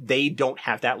because that they don't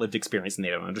have that lived experience and they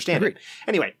don't understand it.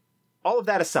 Anyway, all of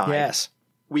that aside,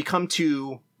 we come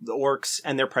to the orcs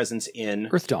and their presence in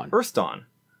Earthdawn,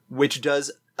 which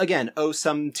does, again, owe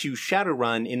some to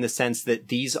Shadowrun in the sense that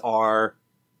these are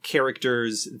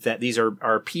characters, that these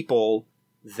are people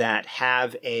that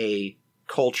have a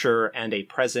culture and a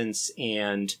presence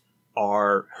and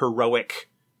are heroic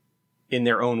in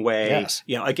their own way.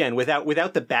 You know, again,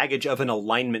 without the baggage of an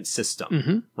alignment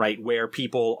system, right? Where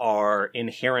people are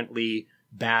inherently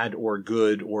bad or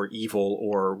good or evil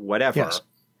or whatever.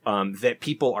 That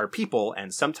people are people,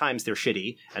 and sometimes they're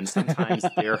shitty, and sometimes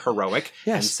they're heroic,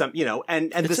 and some, you know,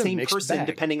 and the same person,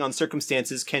 depending on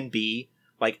circumstances, can be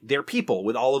like they're people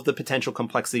with all of the potential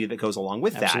complexity that goes along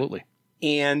with that.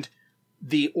 And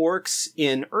the orcs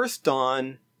in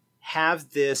Earthdawn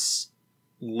have this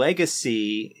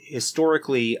legacy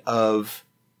historically of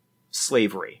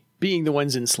slavery, being the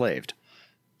ones enslaved,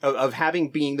 of having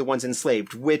being the ones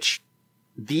enslaved, which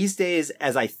these days,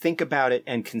 as I think about it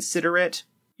and consider it,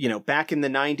 you know, back in the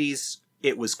 90s,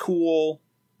 it was cool,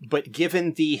 but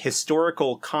given the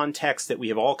historical context that we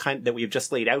have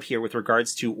just laid out here with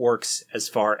regards to orcs as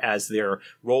far as their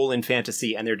role in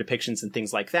fantasy and their depictions and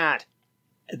things like that,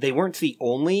 they weren't the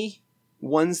only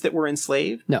ones that were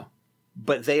enslaved. No.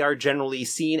 But they are generally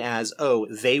seen as, oh,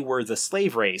 they were the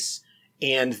slave race.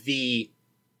 And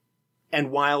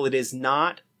while it is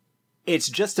not, it's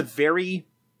just a very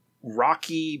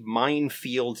rocky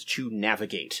minefield to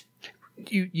navigate.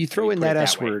 You throw in that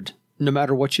S word, no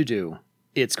matter what you do,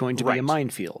 it's going to be a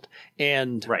minefield.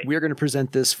 And we're going to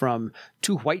present this from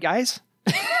two white guys.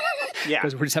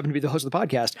 Because we just happen to be the host of the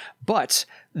podcast. But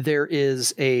there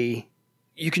is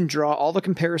you can draw all the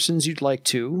comparisons you'd like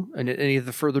to, and any of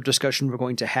the further discussion we're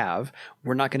going to have.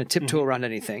 We're not going to tiptoe around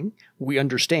anything. We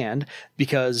understand,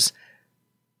 because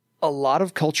a lot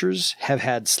of cultures have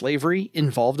had slavery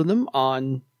involved in them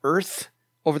on Earth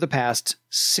over the past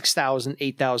 6,000,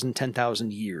 8,000,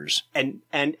 10,000 years.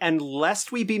 And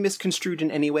lest we be misconstrued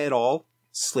in any way at all,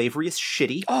 slavery is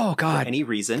shitty. Oh, God. For any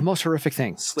reason. The most horrific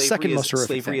thing. Second most horrific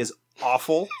thing. Slavery is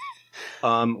awful.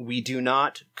 We do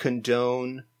not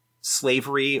condone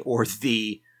slavery or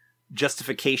the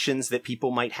justifications that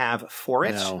people might have for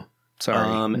it. No.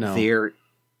 Sorry. No. They're,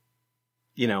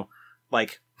 you know,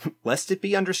 like, lest it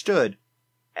be understood,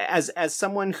 as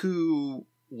someone who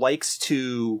likes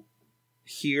to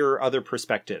hear other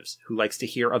perspectives, who likes to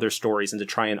hear other stories and to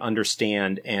try and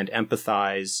understand and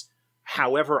empathize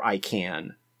however I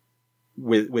can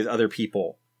with other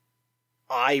people,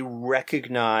 I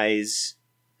recognize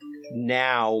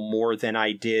now more than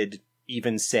I did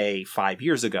even, say, 5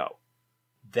 years ago,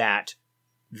 that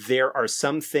there are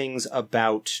some things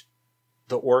about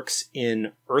the orcs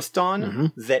in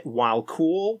Earthdawn that, while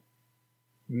cool,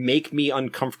 make me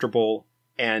uncomfortable,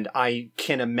 and I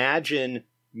can imagine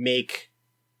make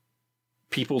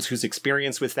people whose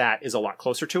experience with that is a lot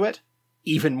closer to it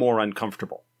even more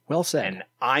uncomfortable. Well said. And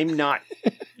I'm not...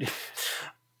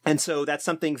 And so that's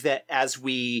something that, as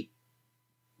we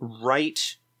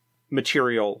write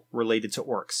material related to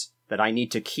orcs, that I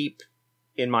need to keep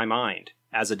in my mind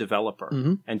as a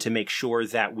developer, and to make sure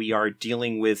that we are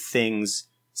dealing with things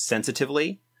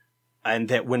sensitively, and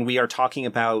that when we are talking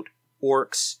about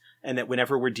orcs, and that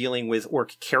whenever we're dealing with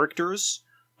orc characters,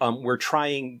 we're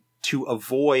trying to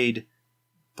avoid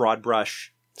broad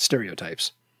brush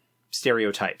stereotypes,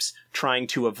 trying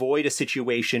to avoid a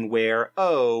situation where,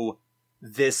 oh,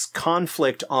 this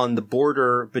conflict on the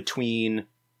border between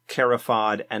Cara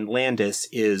Fahd and Landis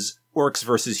is orcs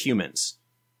versus humans.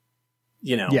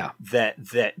 You know,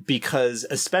 that because,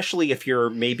 especially if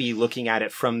you're maybe looking at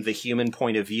it from the human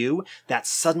point of view, that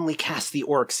suddenly casts the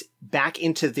orcs back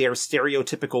into their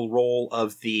stereotypical role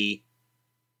of the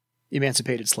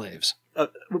emancipated slaves.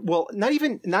 Well, not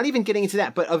even getting into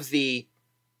that, but of the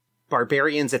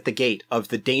barbarians at the gate, of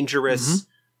the dangerous,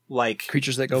 like,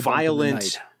 creatures that go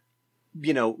violent,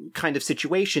 you know, kind of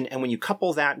situation. And when you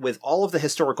couple that with all of the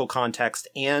historical context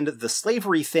and the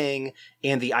slavery thing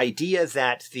and the idea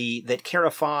that Cara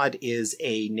Fahd is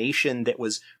a nation that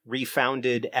was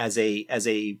refounded as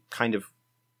a kind of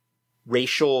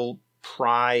racial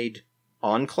pride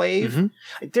enclave,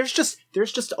 there's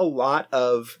just a lot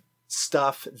of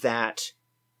stuff that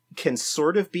can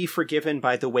sort of be forgiven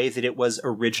by the way that it was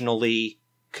originally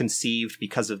conceived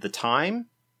because of the time,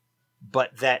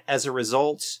 but that as a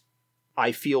result,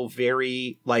 I feel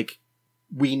very like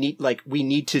we need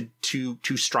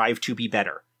to strive to be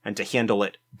better and to handle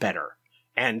it better.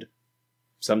 And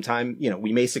sometime,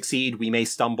 we may succeed, we may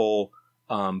stumble,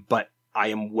 but I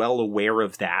am well aware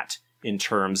of that in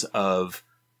terms of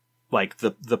like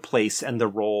the place and the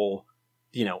role,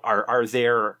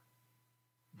 there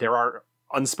are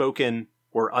unspoken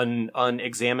or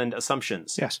unexamined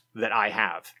assumptions yes. that I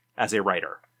have as a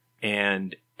writer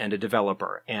and a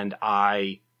developer. And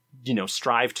I,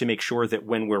 strive to make sure that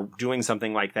when we're doing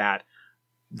something like that,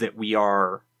 that we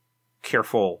are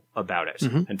careful about it.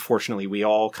 Mm-hmm. And fortunately, we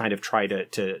all kind of try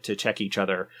to check each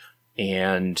other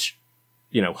and,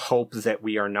 hope that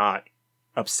we are not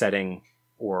upsetting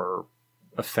or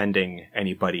offending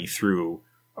anybody through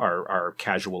our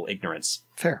casual ignorance.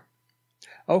 Fair.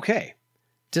 Okay.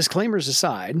 Disclaimers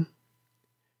aside,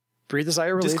 breathe a sigh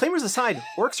of relief. Disclaimers aside,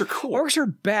 orcs are cool. Orcs are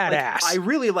badass. I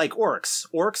really like orcs.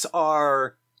 Orcs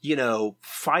are,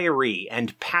 fiery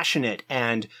and passionate,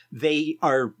 and they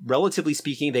are, relatively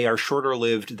speaking, they are shorter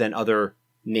lived than other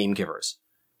Namegivers.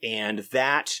 And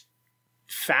that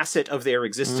facet of their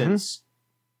existence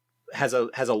plays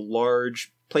a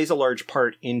large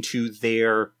part into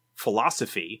their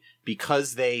philosophy,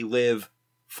 because they live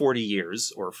 40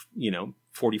 years or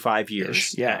 45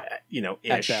 years, ish.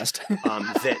 At best.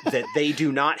 that they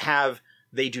do not have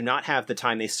the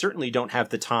time. They certainly don't have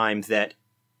the time that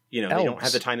they don't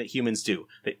have the time that humans do.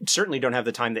 They certainly don't have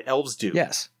the time that elves do.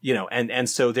 Yes. And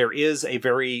so there is a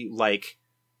very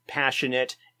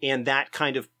passionate, and that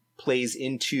kind of plays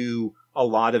into a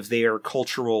lot of their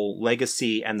cultural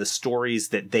legacy, and the stories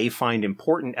that they find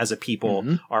important as a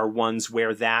people are ones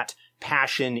where that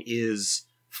passion is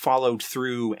followed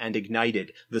through and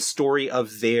ignited. The story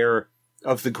of the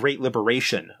great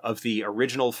liberation, of the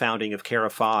original founding of Cara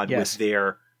Fahd, yes.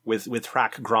 with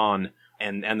Hrak Gron,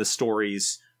 and the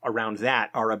stories around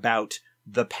that are about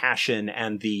the passion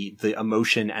and the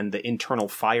emotion and the internal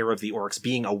fire of the orcs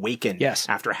being awakened yes.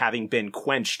 after having been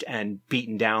quenched and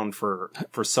beaten down for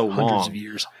so long. Hundreds of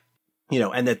years.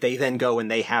 And that they then go and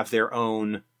they have their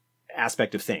own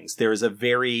aspect of things. There is a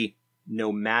very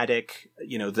nomadic,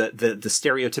 the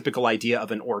stereotypical idea of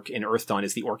an orc in Earthdawn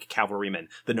is the orc cavalryman,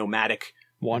 the nomadic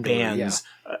wanderer, bands,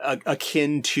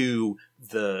 akin to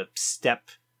the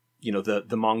steppe,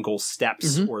 the Mongol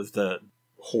steppes or the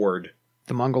horde.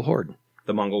 The Mongol horde.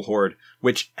 The Mongol horde,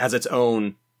 which has its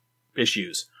own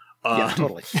issues. Yeah,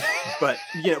 totally. but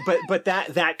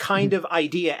that kind of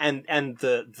idea and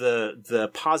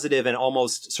the positive and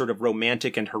almost sort of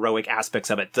romantic and heroic aspects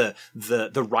of it,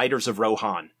 the Riders of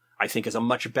Rohan, I think, is a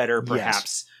much better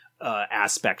perhaps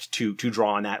aspect to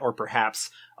draw on that, or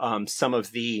perhaps some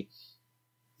of the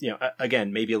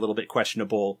again maybe a little bit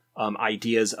questionable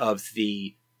ideas of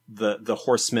the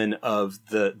horsemen of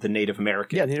the Native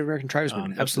American. Yeah, Native American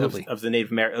tribesmen, absolutely. Of the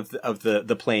Native of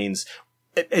the plains.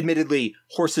 Admittedly,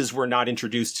 horses were not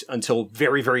introduced until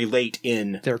very, very late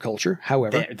in their culture.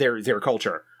 However, their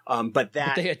culture. But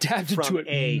they adapted to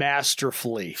it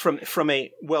masterfully. From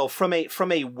a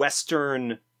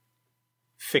Western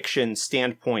fiction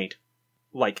standpoint,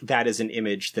 that is an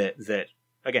image that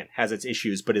again has its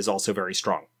issues, but is also very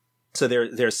strong. So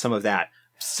there's some of that.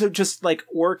 So just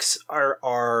orcs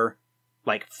are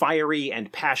fiery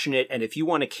and passionate, and if you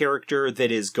want a character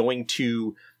that is going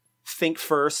to think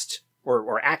first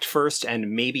or act first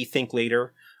and maybe think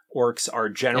later, orcs are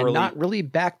generally and not really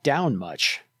back down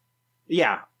much.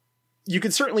 Yeah. You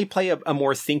could certainly play a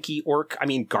more thinky orc. I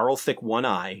mean, Garlthic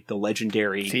One-Eye, the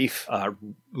legendary thief,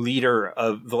 leader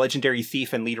of the legendary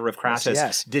thief and leader of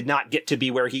Crassus, did not get to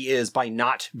be where he is by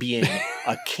not being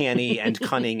a canny and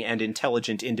cunning and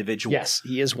intelligent individual. Yes,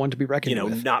 he is one to be reckoned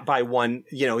with. Not by one.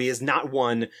 He is not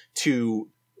one to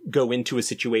go into a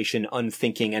situation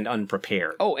unthinking and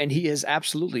unprepared. Oh, and he has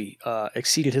absolutely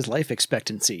exceeded his life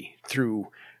expectancy through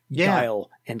guile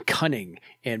and cunning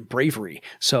and bravery.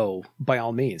 So by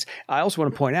all means. I also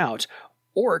want to point out,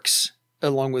 orcs,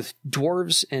 along with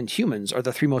dwarves and humans, are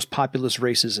the three most populous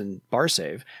races in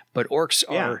Barsaiv, but orcs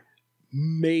are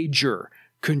major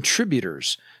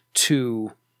contributors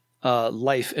to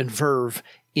life and verve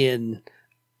in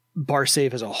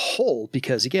Barsaiv as a whole,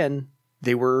 because again,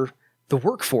 they were the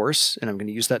workforce, and I'm going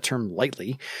to use that term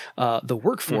lightly, the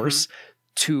workforce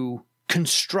to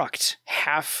construct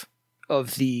half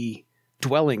of the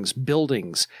dwellings,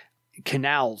 buildings,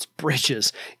 canals,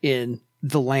 bridges in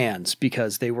the lands,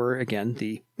 because they were, again,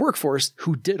 the workforce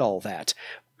who did all that.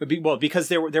 Well, because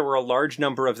there were a large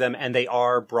number of them, and they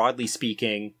are, broadly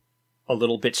speaking, a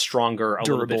little bit stronger, a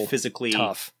little bit physically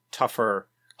tougher,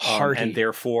 hardy, and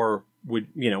therefore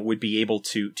would be able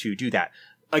to do that.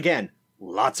 Again,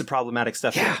 lots of problematic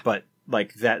stuff there, but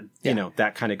that,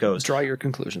 that kind of goes. Draw your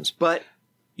conclusions. But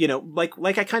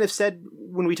like I kind of said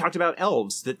when we talked about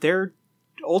elves, that they're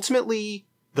ultimately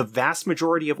the vast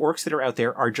majority of orcs that are out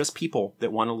there are just people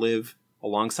that want to live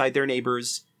alongside their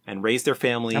neighbors and raise their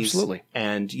families. Absolutely.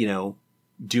 And, you know,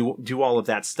 do all of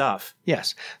that stuff.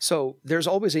 Yes. So there's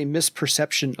always a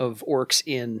misperception of orcs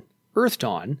in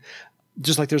Earthdawn,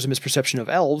 just like there's a misperception of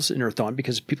elves in Earthdawn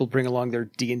because people bring along their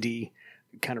D&D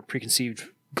kind of preconceived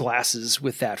glasses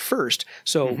with that first.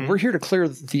 So we're here to clear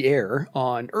the air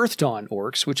on Earthdawn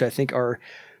orcs, which I think are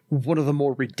one of the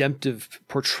more redemptive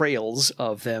portrayals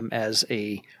of them as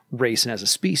a race and as a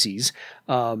species.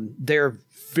 They're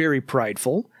very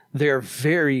prideful. They're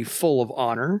very full of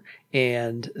honor,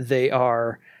 and they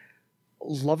are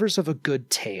lovers of a good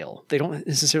tale. They don't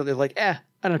necessarily like, I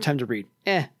don't have time to read.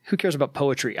 Who cares about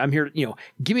poetry? I'm here, you know,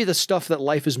 give me the stuff that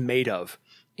life is made of.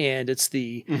 And it's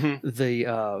the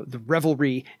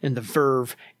revelry and the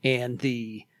verve and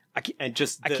the I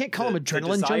can't call them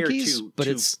adrenaline junkies, but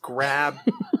it's grab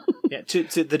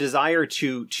to the desire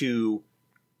to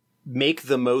make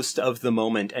the most of the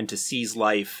moment and to seize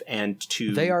life and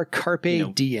to they are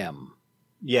carpe diem.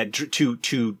 Yeah,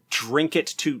 to drink it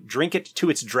to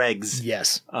its dregs.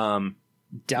 Yes, down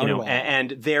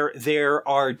and there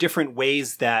are different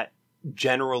ways that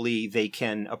generally they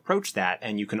can approach that,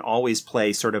 and you can always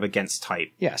play sort of against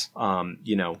type. Yes,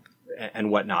 and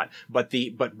whatnot.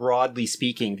 But broadly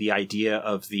speaking, the idea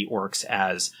of the orcs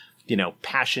as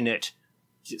passionate,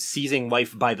 seizing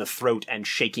life by the throat and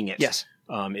shaking it. Yes.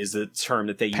 Is the term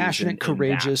that they use. Passionate,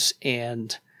 courageous,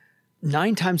 and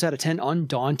 9 times out of 10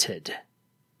 undaunted.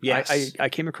 Yes. I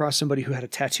came across somebody who had a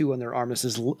tattoo on their arm that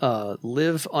says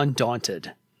live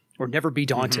undaunted or never be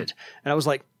daunted. And I was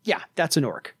like, yeah, that's an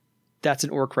orc. That's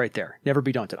an orc right there. Never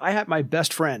be daunted. I have my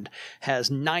best friend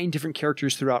has 9 different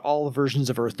characters throughout all the versions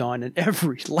of Earthdawn, and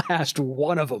every last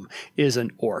one of them is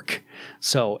an orc.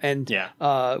 So, and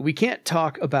we can't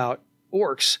talk about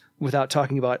orcs without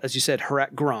talking about, as you said,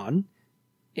 Harat Gron,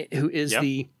 who is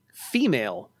the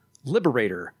female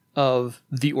liberator of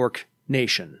the orc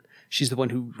nation. She's the one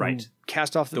who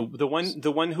cast off the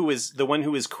one who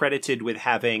is credited with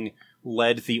having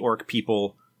led the orc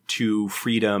people to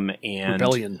freedom and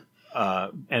rebellion,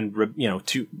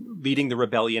 to leading the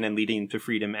rebellion and leading to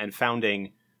freedom and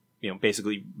founding,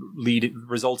 basically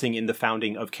resulting in the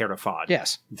founding of Cara Fahd.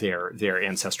 Yes, their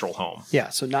ancestral home. Yeah,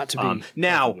 so not to be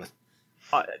now.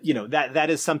 That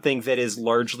is something that is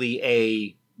largely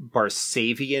a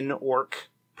Barsaivian orc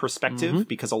perspective,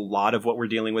 because a lot of what we're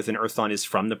dealing with in Earthdawn is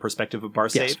from the perspective of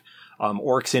Barsaiv. Yes.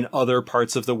 Orcs in other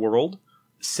parts of the world,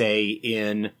 say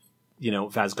in,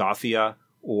 Vasgothia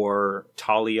or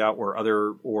Talia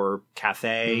or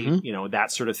Cathay,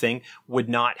 that sort of thing, would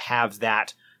not have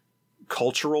that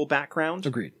cultural background.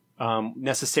 Agreed.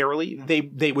 Necessarily.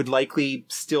 They would likely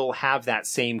still have that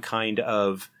same kind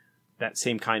of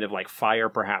like fire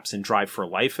perhaps and drive for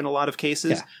life in a lot of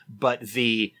cases, but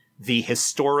the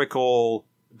historical,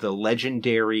 the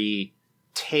legendary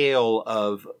tale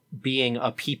of being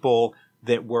a people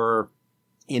that were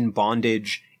in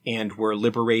bondage and were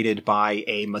liberated by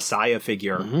a messiah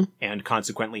figure and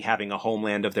consequently having a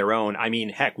homeland of their own. I mean,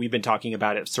 heck, we've been talking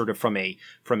about it sort of from a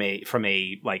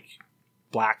like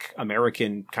Black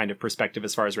American kind of perspective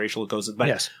as far as racial goes,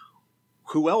 but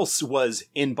who else was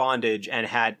in bondage and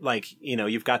had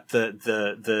you've got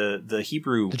the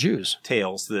Hebrew, the Jews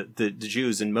tales, the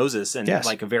Jews and Moses and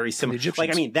like a very similar,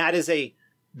 that is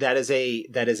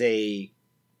a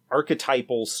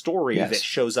archetypal story that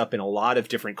shows up in a lot of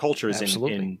different cultures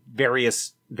in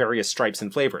various stripes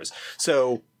and flavors.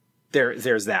 So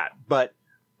there's that. But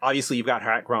obviously you've got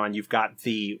Harat, you've got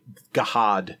the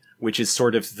Gahad, which is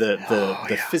sort of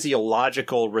the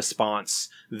physiological response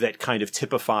that kind of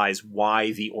typifies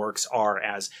why the orcs are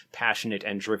as passionate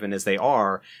and driven as they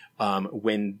are.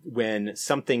 When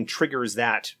something triggers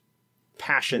that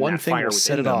passion, one that thing fire will within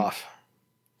set it them, off.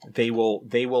 They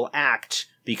will act,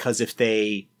 because if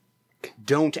they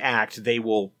don't act, they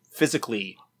will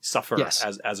physically suffer as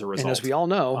a result. And as we all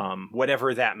know,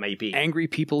 whatever that may be, angry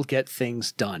people get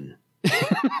things done.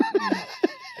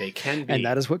 They can be. And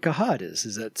that is what Gahad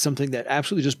is that something that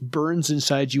absolutely just burns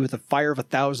inside you with the fire of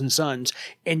 1,000 suns,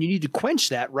 and you need to quench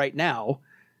that right now.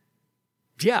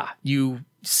 Yeah, you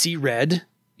see red,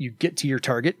 you get to your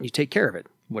target, and you take care of it,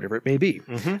 whatever it may be.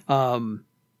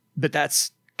 But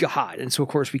that's Gahad. And so, of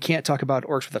course, we can't talk about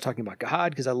orcs without talking about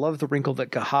Gahad, because I love the wrinkle that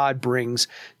Gahad brings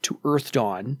to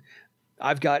Earthdawn.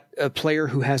 I've got a player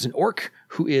who has an orc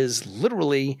who is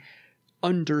literally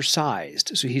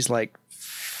undersized. So he's like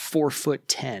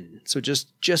 4'10". So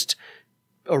just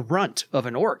a runt of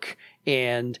an orc.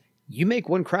 And you make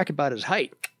one crack about his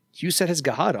height, you set his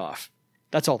Gahad off.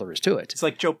 That's all there is to it. It's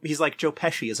like he's like Joe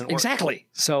Pesci as an orc. Exactly.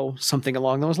 So something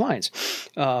along those lines.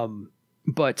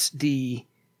 But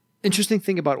interesting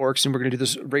thing about orcs, and we're going to do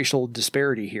this racial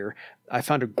disparity here. I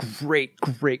found a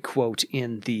great quote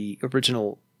in the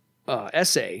original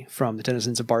essay from the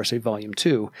Denizens of Barsaivian Volume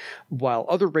 2. While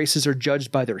other races are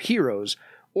judged by their heroes,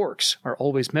 orcs are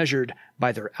always measured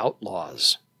by their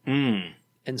outlaws. Mm.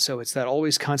 And so it's that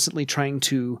always constantly trying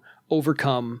to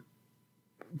overcome,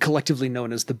 collectively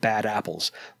known as the bad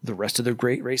apples. The rest of the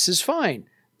great race is fine.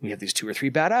 We have these 2 or 3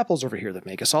 bad apples over here that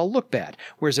make us all look bad.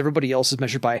 Whereas everybody else is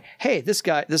measured by, hey, this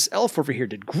elf over here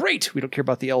did great. We don't care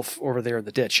about the elf over there in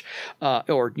the ditch.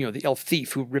 Or, the elf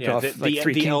thief who ripped off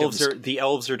 3 kingdoms. The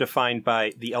elves are defined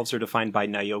by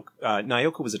Nyoka.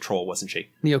 Nyoka was a troll, wasn't she?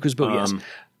 Nyoka's bow, yes.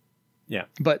 Yeah.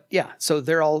 But yeah, so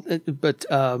they're all,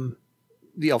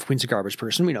 the elf queen's a garbage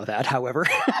person. We know that. However,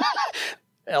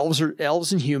 elves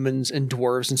and humans and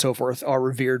dwarves and so forth are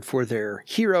revered for their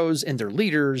heroes and their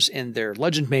leaders and their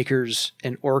legend makers,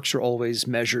 and orcs are always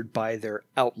measured by their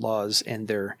outlaws and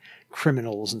their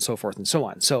criminals and so forth and so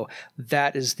on. So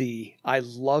that is I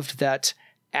loved that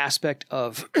aspect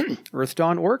of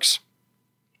Earthdawn orcs,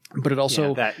 but it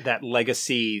also that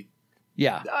legacy.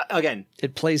 Yeah. Again,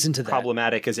 it plays into that.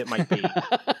 Problematic as it might be,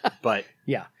 but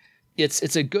yeah,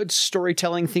 it's a good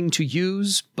storytelling thing to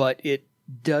use, but it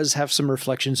does have some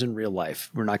reflections in real life.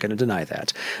 We're not going to deny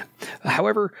that.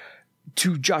 However,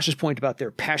 to Josh's point about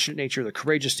their passionate nature, their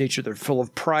courageous nature, they're full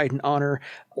of pride and honor.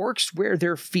 Orcs wear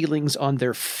their feelings on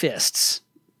their fists,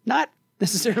 not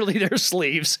necessarily their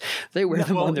sleeves. They wear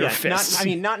them on their fists.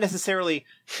 Not necessarily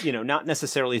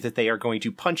that they are going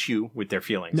to punch you with their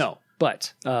feelings. No,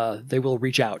 but they will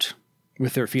reach out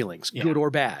with their feelings, good or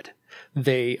bad.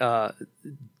 They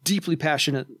deeply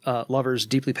passionate lovers,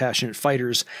 deeply passionate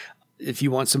fighters. If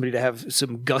you want somebody to have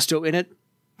some gusto in it,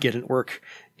 get an orc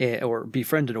or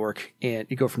befriend an orc, and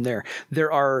you go from there.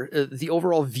 There are the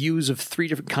overall views of 3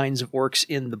 different kinds of orcs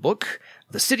in the book.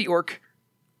 The city orc,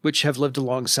 which have lived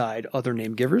alongside other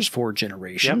Namegivers for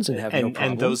generations and have no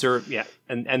problem. And those are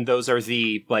and those are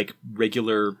the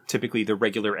typically the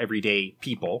regular everyday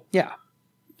people. Yeah.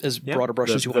 As broad a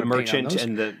brush as you want to paint on those.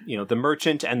 And the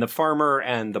merchant and the farmer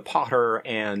and the potter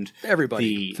and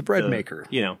everybody, the bread maker.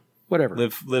 Whatever.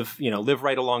 Live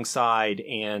right alongside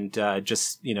and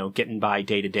just, getting by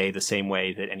day to day the same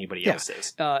way that anybody else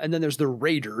is. And then there's the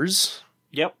raiders.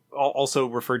 Yep. Also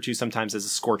referred to sometimes as the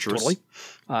scorchers. Totally.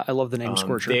 I love the name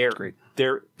Scorcher. It's great.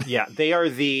 They are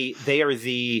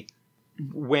the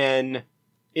when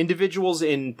individuals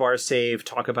in Barsaiv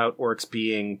talk about orcs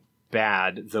being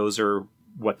bad, those are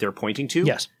what they're pointing to.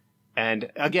 Yes.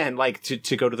 And again,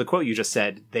 to go to the quote you just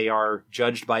said, they are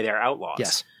judged by their outlaws.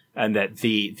 Yes. And that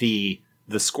the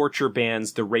Scorcher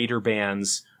bands, the Raider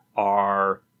bands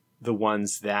are the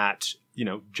ones that,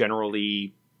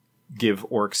 generally give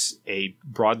orcs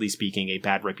broadly speaking, a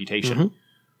bad reputation.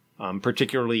 Mm-hmm.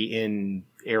 Particularly in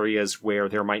areas where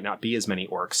there might not be as many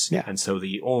orcs. Yeah. And so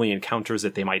the only encounters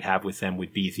that they might have with them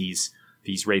would be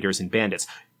these raiders and bandits.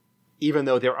 Even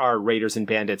though there are raiders and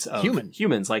bandits of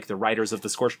humans, like the Riders of the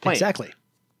Scorched Plain. Exactly.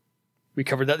 We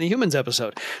covered that in the humans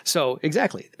episode. So,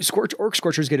 exactly. Orc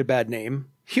Scorchers get a bad name.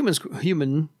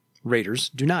 Human raiders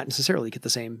do not necessarily get the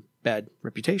same bad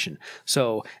reputation.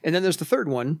 So, and then there's the third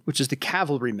one, which is the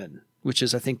cavalrymen, which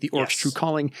is, I think, the orc's true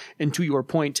calling. And to your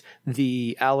point,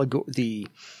 the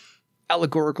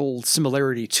allegorical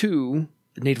similarity to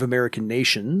Native American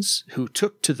nations who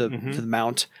took to the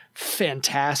mount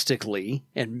fantastically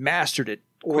and mastered it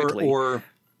quickly. Or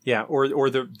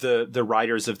the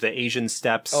riders of the Asian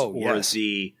steppes,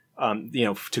 the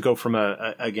to go from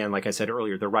again, like I said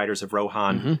earlier, the riders of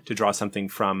Rohan to draw something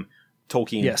from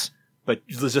Tolkien. Yes, but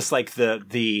just like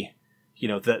the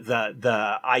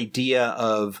idea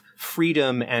of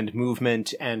freedom and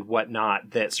movement and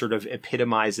whatnot that sort of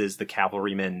epitomizes the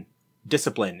cavalryman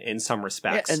discipline in some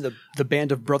respects, and the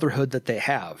band of brotherhood that they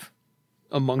have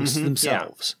amongst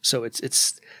themselves. Yeah. So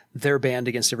it's their band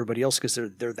against everybody else because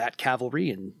they're that cavalry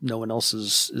and no one else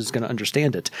is going to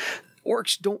understand it.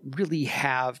 Orcs don't really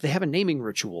they have a naming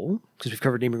ritual because we've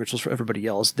covered naming rituals for everybody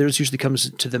else. Theirs usually comes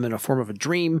to them in a form of a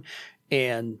dream,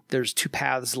 and there's 2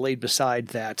 paths laid beside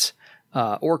that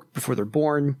orc before they're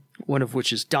born, one of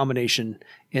which is domination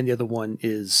and the other one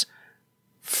is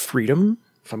freedom,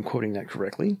 if I'm quoting that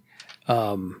correctly.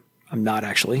 I'm not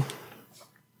actually.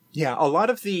 Yeah, a lot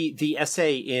of the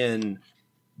essay in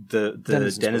the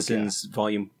Denizens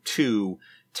Volume 2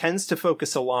 tends to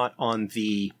focus a lot on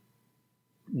the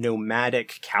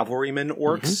nomadic cavalryman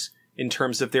orcs in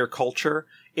terms of their culture,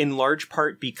 in large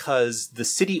part because the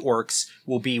city orcs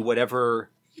will be whatever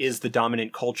is the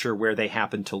dominant culture where they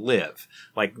happen to live.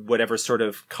 Like whatever sort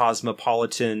of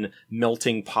cosmopolitan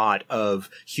melting pot of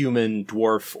human,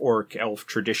 dwarf, orc, elf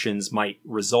traditions might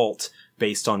result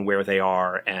based on where they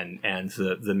are and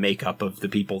the makeup of the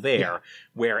people there. Yeah.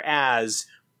 Whereas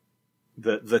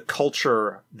the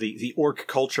culture, the orc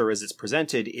culture as it's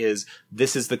presented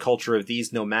this is the culture of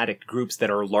these nomadic groups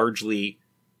that are largely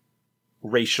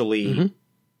racially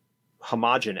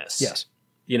homogenous. Yes.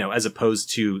 You know, as opposed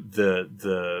to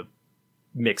the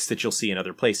mix that you'll see in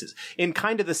other places. In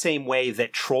kind of the same way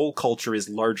that troll culture is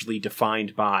largely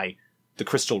defined by the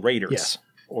Crystal Raiders. Yes.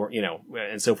 Or, you know,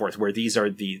 and so forth, where these are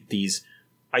these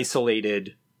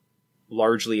isolated,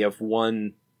 largely of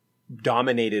one,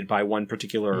 dominated by one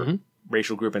particular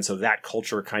racial group. And so that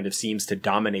culture kind of seems to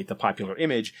dominate the popular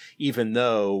image, even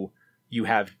though you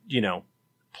have, you know,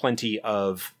 plenty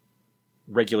of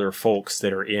regular folks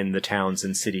that are in the towns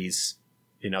and cities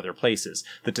in other places.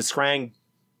 The Tiskrang,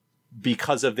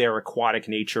 because of their aquatic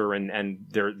nature and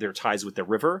their ties with the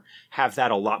river, have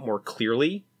that a lot more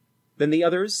clearly than the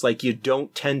others. Like, you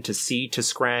don't tend to see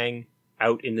Tiskrang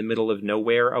out in the middle of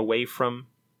nowhere away from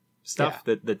stuff.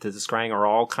 Yeah. That the Tiskrang are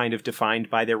all kind of defined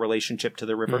by their relationship to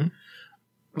the river.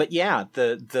 But yeah,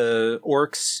 the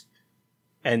orcs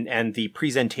and the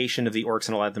presentation of the orcs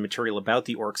and a lot of the material about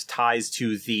the orcs ties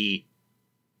to the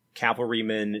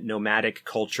cavalryman nomadic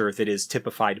culture that is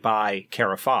typified by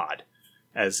Cara Fahd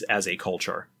as a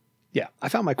culture. Yeah, I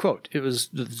found my quote. It was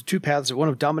the two paths, one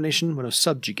of domination, one of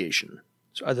subjugation.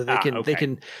 So either they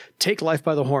can take life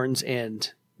by the horns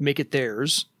and make it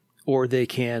theirs, or they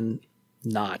can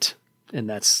not, and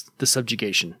that's the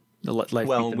subjugation.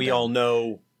 Well, we all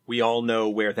know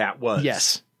where that was.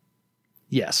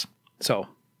 Yes. So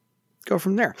go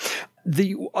from there.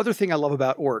 The other thing I love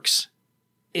about orcs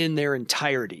in their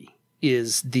entirety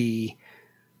is the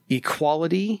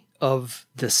equality of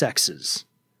the sexes.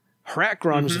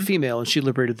 Hrakgron was a female, and she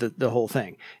liberated the whole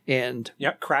thing. And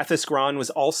Krathusgron was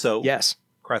also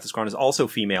Krathusgron is also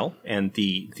female, and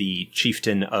the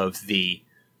chieftain of the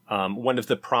one of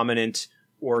the prominent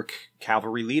orc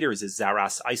cavalry leaders is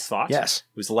Zaras Icethought,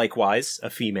 who's likewise a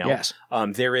female.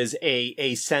 There is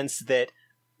a sense that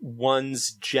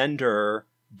one's gender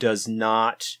does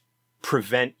not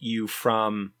prevent you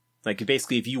from, like,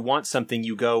 basically if you want something,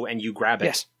 you go and you grab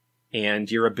it.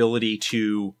 And your ability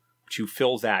to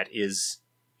fill that is,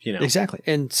 you know. Exactly.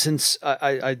 And since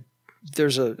I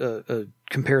there's a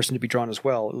comparison to be drawn as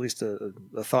well, at least a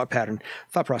thought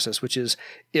process, which is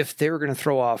if they were going to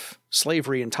throw off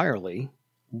slavery entirely,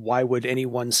 why would any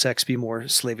one sex be more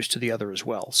slavish to the other as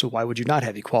well? So why would you not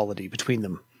have equality between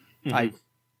them? I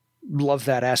love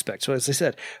that aspect. So as I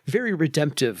said, very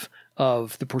redemptive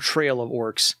of the portrayal of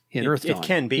orcs in Earthdawn. It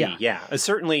can be,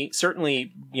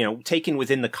 certainly, you know, taken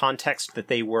within the context that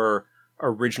they were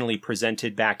originally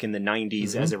presented back in the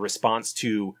 90s as a response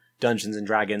to Dungeons and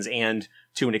Dragons, and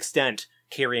to an extent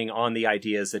carrying on the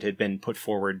ideas that had been put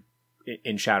forward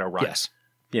in Shadowrun.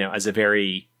 You know, as a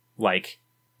very, like,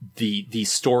 the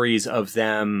stories of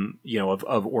them, you know,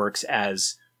 of orcs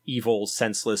as evil,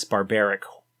 senseless, barbaric,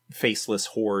 faceless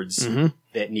hordes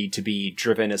that need to be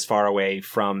driven as far away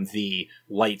from the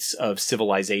lights of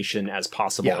civilization as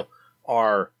possible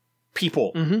are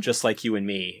people just like you and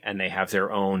me, and they have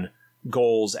their own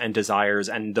goals and desires,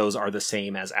 and those are the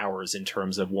same as ours in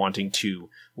terms of wanting to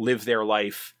live their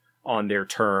life on their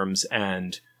terms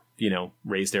and, you know,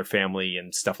 raise their family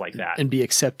and stuff like that. And be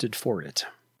accepted for it.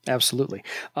 Absolutely.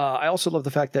 I also love the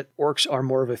fact that orcs are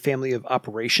more of a family of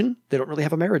operation. They don't really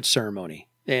have a marriage ceremony,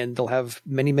 and they'll have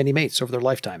many, many mates over their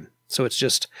lifetime. So it's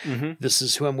just, this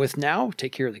is who I'm with now.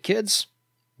 Take care of the kids.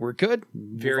 We're good.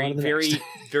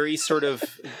 Very sort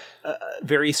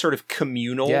of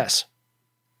communal.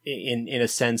 In a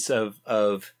sense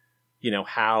of, you know,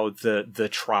 how the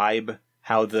tribe,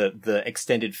 how the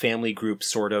extended family group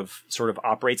sort of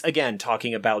operates. Again,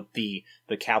 talking about the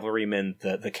cavalrymen,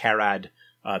 the Karad,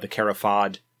 the Cara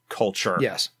Fahd culture.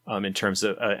 In terms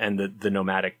of, and the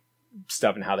nomadic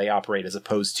stuff and how they operate, as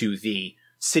opposed to the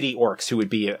city orcs, who would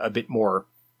be a bit more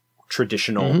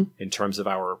traditional in terms of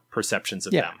our perceptions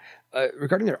of them.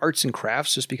 Regarding their arts and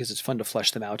crafts, just because it's fun to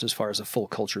flesh them out as far as a full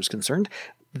culture is concerned,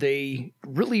 they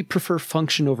really prefer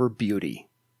function over beauty.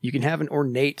 You can have an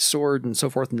ornate sword and so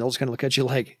forth, and they'll just kind of look at you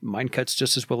like, mine cuts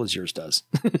just as well as yours does.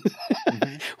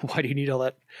 Why do you need all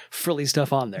that frilly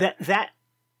stuff on there?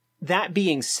 That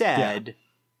being said,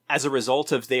 as a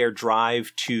result of their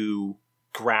drive to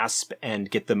grasp and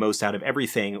get the most out of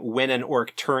everything, when an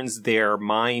orc turns their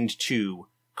mind to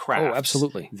crafts,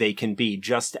 they can be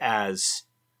just as,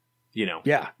 you know,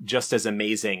 just as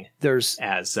amazing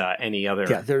as any other.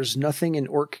 There's nothing in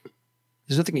orc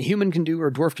There's nothing a human can do or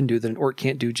a dwarf can do that an orc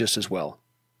can't do just as well.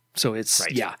 So it's,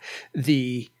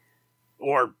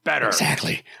 Or better.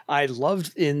 Exactly. I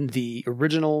loved in the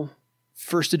original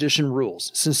first edition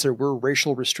rules, since there were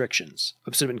racial restrictions.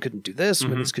 Obsidian couldn't do this,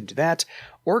 humans couldn't do that.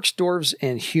 Orcs, dwarves,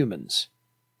 and humans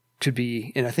could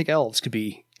be, and I think elves could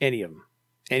be any of them,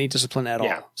 any discipline at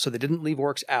all. So they didn't leave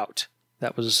orcs out.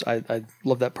 That was, I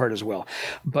love that part as well.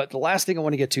 But the last thing I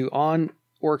want to get to on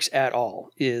orcs at all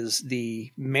is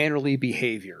the mannerly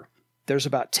behavior. There's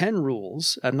about 10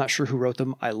 rules. I'm not sure who wrote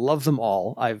them. I love them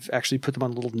all. I've actually put them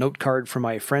on a little note card for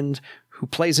my friend who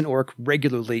plays an orc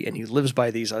regularly, and he lives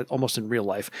by these almost in real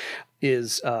life,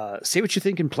 is say what you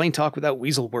think in plain talk without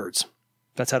weasel words.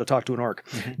 That's how to talk to an orc.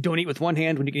 Don't eat with one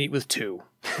hand when you can eat with two.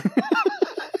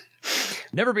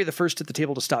 Never be the first at the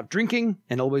table to stop drinking,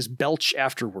 and always belch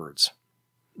afterwards.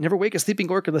 Never wake a sleeping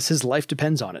orc unless his life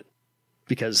depends on it,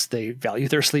 because they value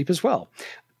their sleep as well.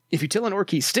 If you tell an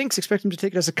orc he stinks, expect him to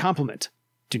take it as a compliment.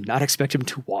 Do not expect him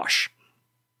to wash.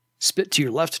 Spit to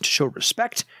your left to show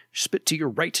respect. Spit to your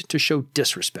right to show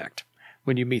disrespect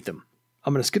when you meet them.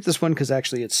 I'm going to skip this one because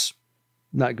actually it's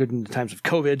not good in the times of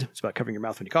COVID. It's about covering your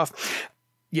mouth when you cough.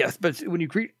 Yeah, but when you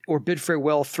greet or bid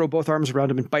farewell, throw both arms around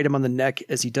him and bite him on the neck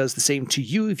as he does the same to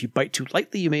you. If you bite too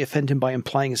lightly, you may offend him by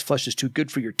implying his flesh is too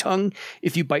good for your tongue.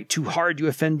 If you bite too hard, you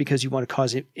offend because you want to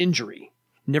cause him injury.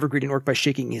 Never greet an orc by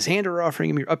shaking his hand or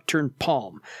offering him your upturned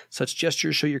palm. Such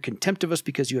gestures show your contempt of us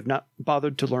because you have not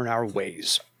bothered to learn our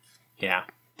ways. Yeah.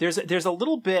 There's a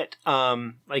little bit,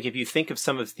 like if you think of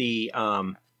some of the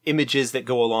images that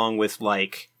go along with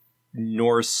like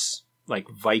Norse, like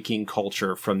Viking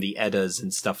culture from the Eddas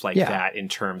and stuff like that in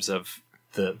terms of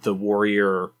the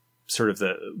warrior, sort of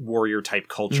the warrior type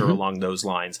culture along those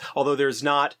lines. Although there's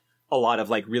not a lot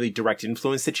of like really direct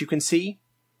influence that you can see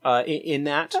in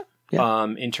that.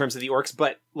 In terms of the orcs,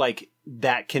 but like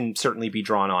that can certainly be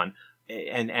drawn on,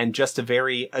 and just a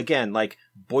very, again, like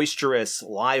boisterous,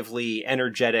 lively,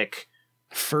 energetic,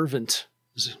 fervent,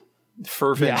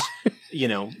 you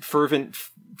know,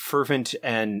 fervent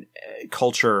and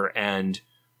culture and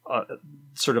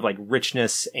sort of like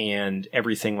richness and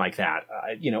everything like that.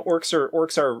 You know,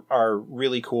 orcs are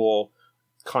really cool.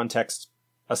 Context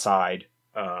aside,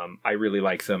 I really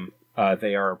like them.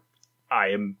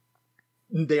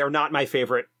 They are not my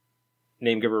favorite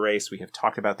Namegiver race. We have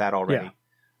talked about that already.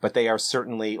 But they are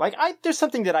certainly like there's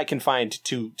something that I can find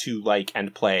to like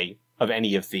and play of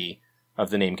any of the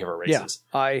Namegiver races.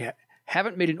 Yeah. I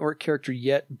haven't made an orc character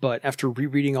yet, but after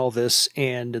rereading all this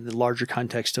and in the larger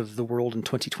context of the world in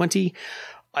 2020,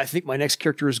 I think my next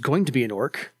character is going to be an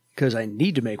orc because I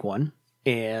need to make one,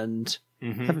 and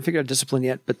haven't figured out discipline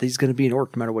yet, but he's going to be an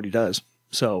orc no matter what he does.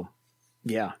 So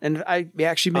yeah, and I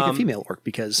actually make a female orc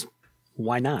because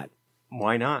why not?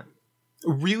 Why not?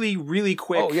 Really, really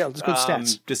quick let's go to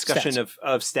stats. Discussion of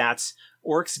stats.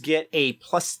 Orcs get a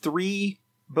 +3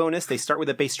 bonus. They start with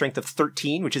a base strength of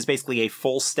 13, which is basically a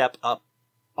full step up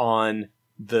on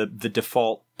the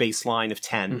default baseline of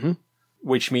 10,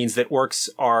 which means that orcs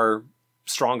are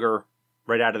stronger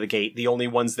right out of the gate. The only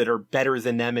ones that are better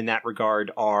than them in that regard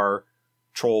are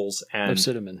trolls and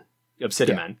Obsidian.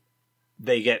 Yeah.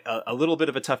 They get a little bit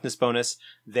of a toughness bonus.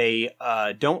 They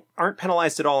aren't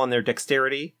penalized at all on their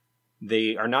dexterity.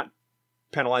 They are not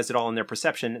penalized at all in their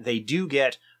perception. They do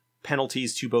get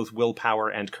penalties to both willpower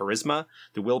and charisma.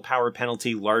 The willpower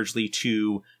penalty largely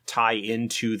to tie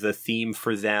into the theme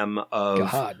for them of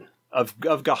Gahad. of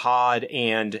Gahad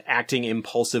and acting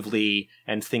impulsively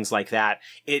and things like that.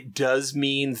 It does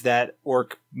mean that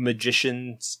orc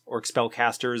magicians, orc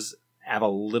spellcasters have a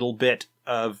little bit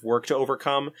of work to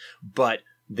overcome, but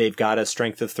they've got a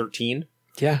strength of 13.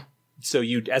 Yeah. So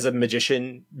you, as a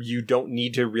magician, you don't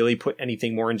need to really put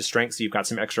anything more into strength. So you've got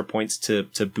some extra points to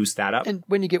boost that up. And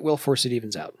when you get will force, it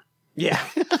evens out. Yeah.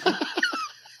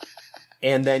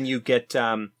 And then you get,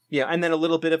 and then a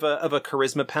little bit of a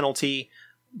charisma penalty,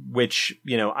 which,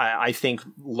 I think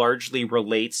largely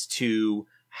relates to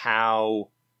how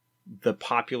the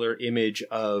popular image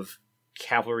of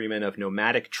cavalrymen of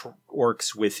nomadic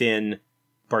orcs within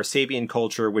Barsaivian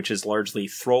culture, which is largely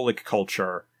Throlic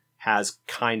culture, has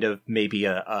kind of maybe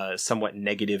a somewhat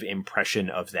negative impression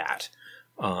of that.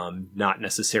 Not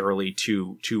necessarily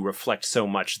to reflect so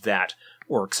much that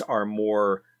orcs are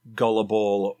more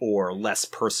gullible or less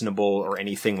personable or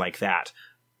anything like that.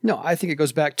 No, I think it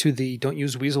goes back to the don't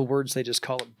use weasel words, they just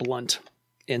call it blunt.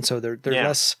 And so they're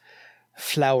less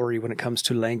flowery when it comes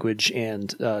to language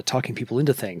and talking people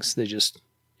into things. They just,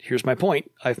 here's my point,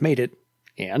 I've made it,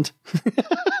 and...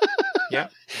 Yeah.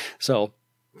 So...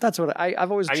 That's what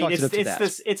I've always chalked it up to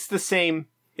that. It's the same.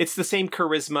 It's the same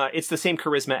charisma. It's the same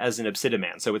charisma as an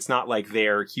Obsidian, so it's not like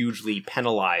they're hugely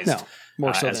penalized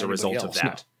more so as a result else, of that.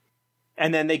 No.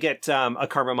 And then they get a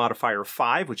karma modifier of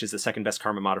 5, which is the second best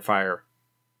karma modifier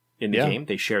in the game.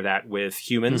 They share that with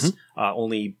humans.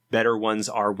 Only better ones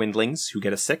are windlings, who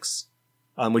get a 6,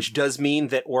 which does mean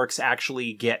that orcs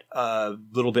actually get a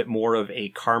little bit more of a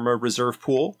karma reserve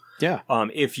pool. Yeah.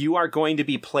 If you are going to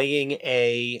be playing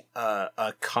a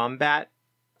combat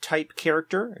type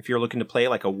character, if you're looking to play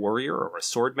like a warrior or a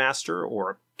sword master or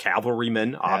a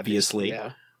cavalryman, obviously,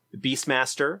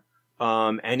 beastmaster,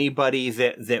 anybody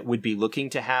that would be looking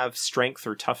to have strength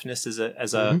or toughness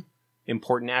as a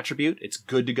important attribute, it's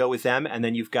good to go with them. And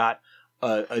then you've got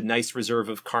a nice reserve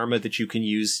of karma that you can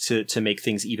use to make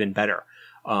things even better.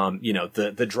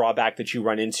 The drawback that you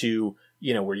run into,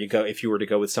 where you go, if you were to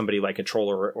go with somebody like a troll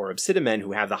or Obsidian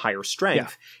who have the higher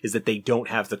strength, is that they don't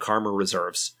have the karma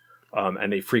reserves.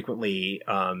 And they frequently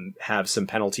have some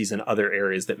penalties in other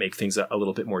areas that make things a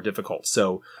little bit more difficult.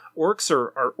 So orcs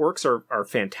are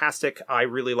fantastic. I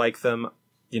really like them.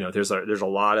 There's a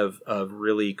lot of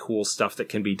really cool stuff that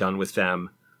can be done with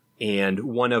them. And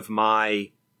one of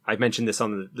my, I've mentioned this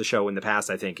on the show in the past,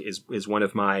 I think, is one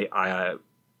of my,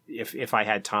 if I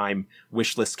had time,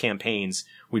 wish list campaigns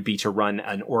would be to run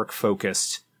an orc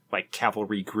focused, like,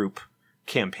 cavalry group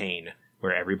campaign,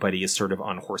 where everybody is sort of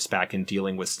on horseback and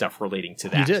dealing with stuff relating to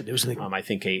that. You did. It was I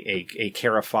think a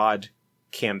Cara Fahd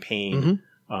campaign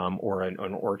or an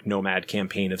orc nomad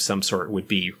campaign of some sort would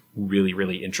be really,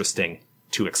 really interesting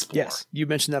to explore. Yes, you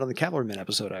mentioned that on the Cavalryman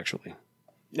episode, actually.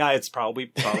 No, it's probably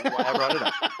why I brought it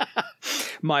up.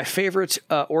 My favorite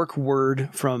orc word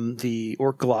from the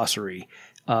orc glossary,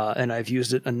 and I've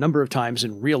used it a number of times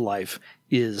in real life,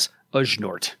 is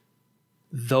Ujnort.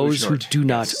 Those who do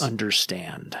not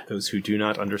understand. Those who do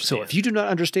not understand. So if you do not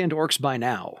understand orcs by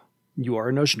now, you are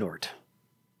an Ujnort.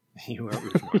 You are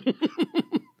Ujnort.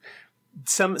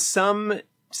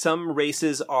 Some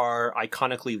races are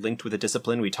iconically linked with a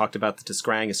discipline. We talked about the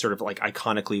Tiskrang is sort of like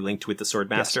iconically linked with the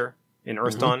Swordmaster in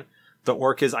Earthdawn. The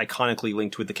orc is iconically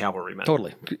linked with the cavalryman.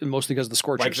 Totally. Mostly because of the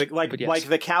Scorchers. Like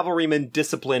the cavalryman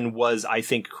discipline was, I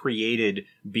think, created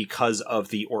because of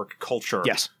the orc culture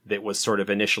that was sort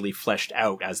of initially fleshed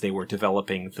out as they were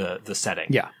developing the setting.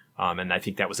 Yeah. And I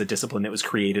think that was a discipline that was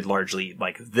created largely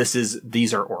like,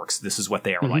 these are orcs. This is what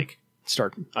they are like.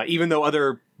 Even though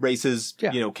other races,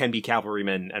 can be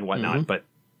cavalrymen and whatnot, but,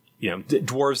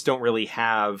 dwarves don't really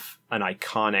have an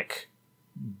iconic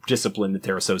discipline that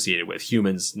they're associated with.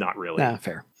 Humans, not really.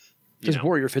 Fair. Because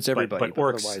warrior fits everybody, but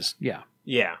orcs, otherwise,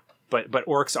 but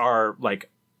orcs are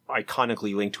like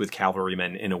iconically linked with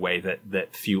cavalrymen in a way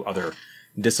that few other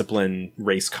discipline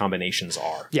race combinations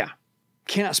are. Yeah,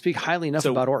 cannot speak highly enough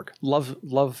about orc.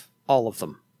 Love all of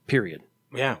them. Period.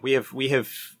 Yeah, we have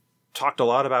talked a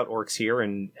lot about orcs here,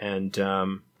 and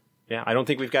I don't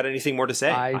think we've got anything more to say.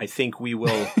 I think we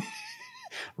will.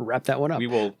 Wrap that one up. We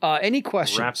will any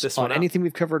questions on anything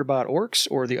we've covered about orcs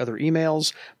or the other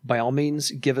emails, by all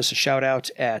means, give us a shout out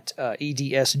at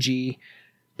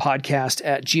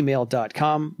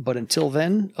edsgpodcast@gmail.com. But until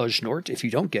then, Ujnort, if you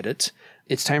don't get it,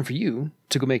 it's time for you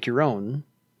to go make your own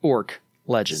orc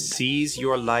legend. Seize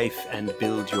your life and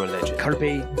build your legend.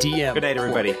 Carpe diem. Good night,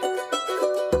 everybody.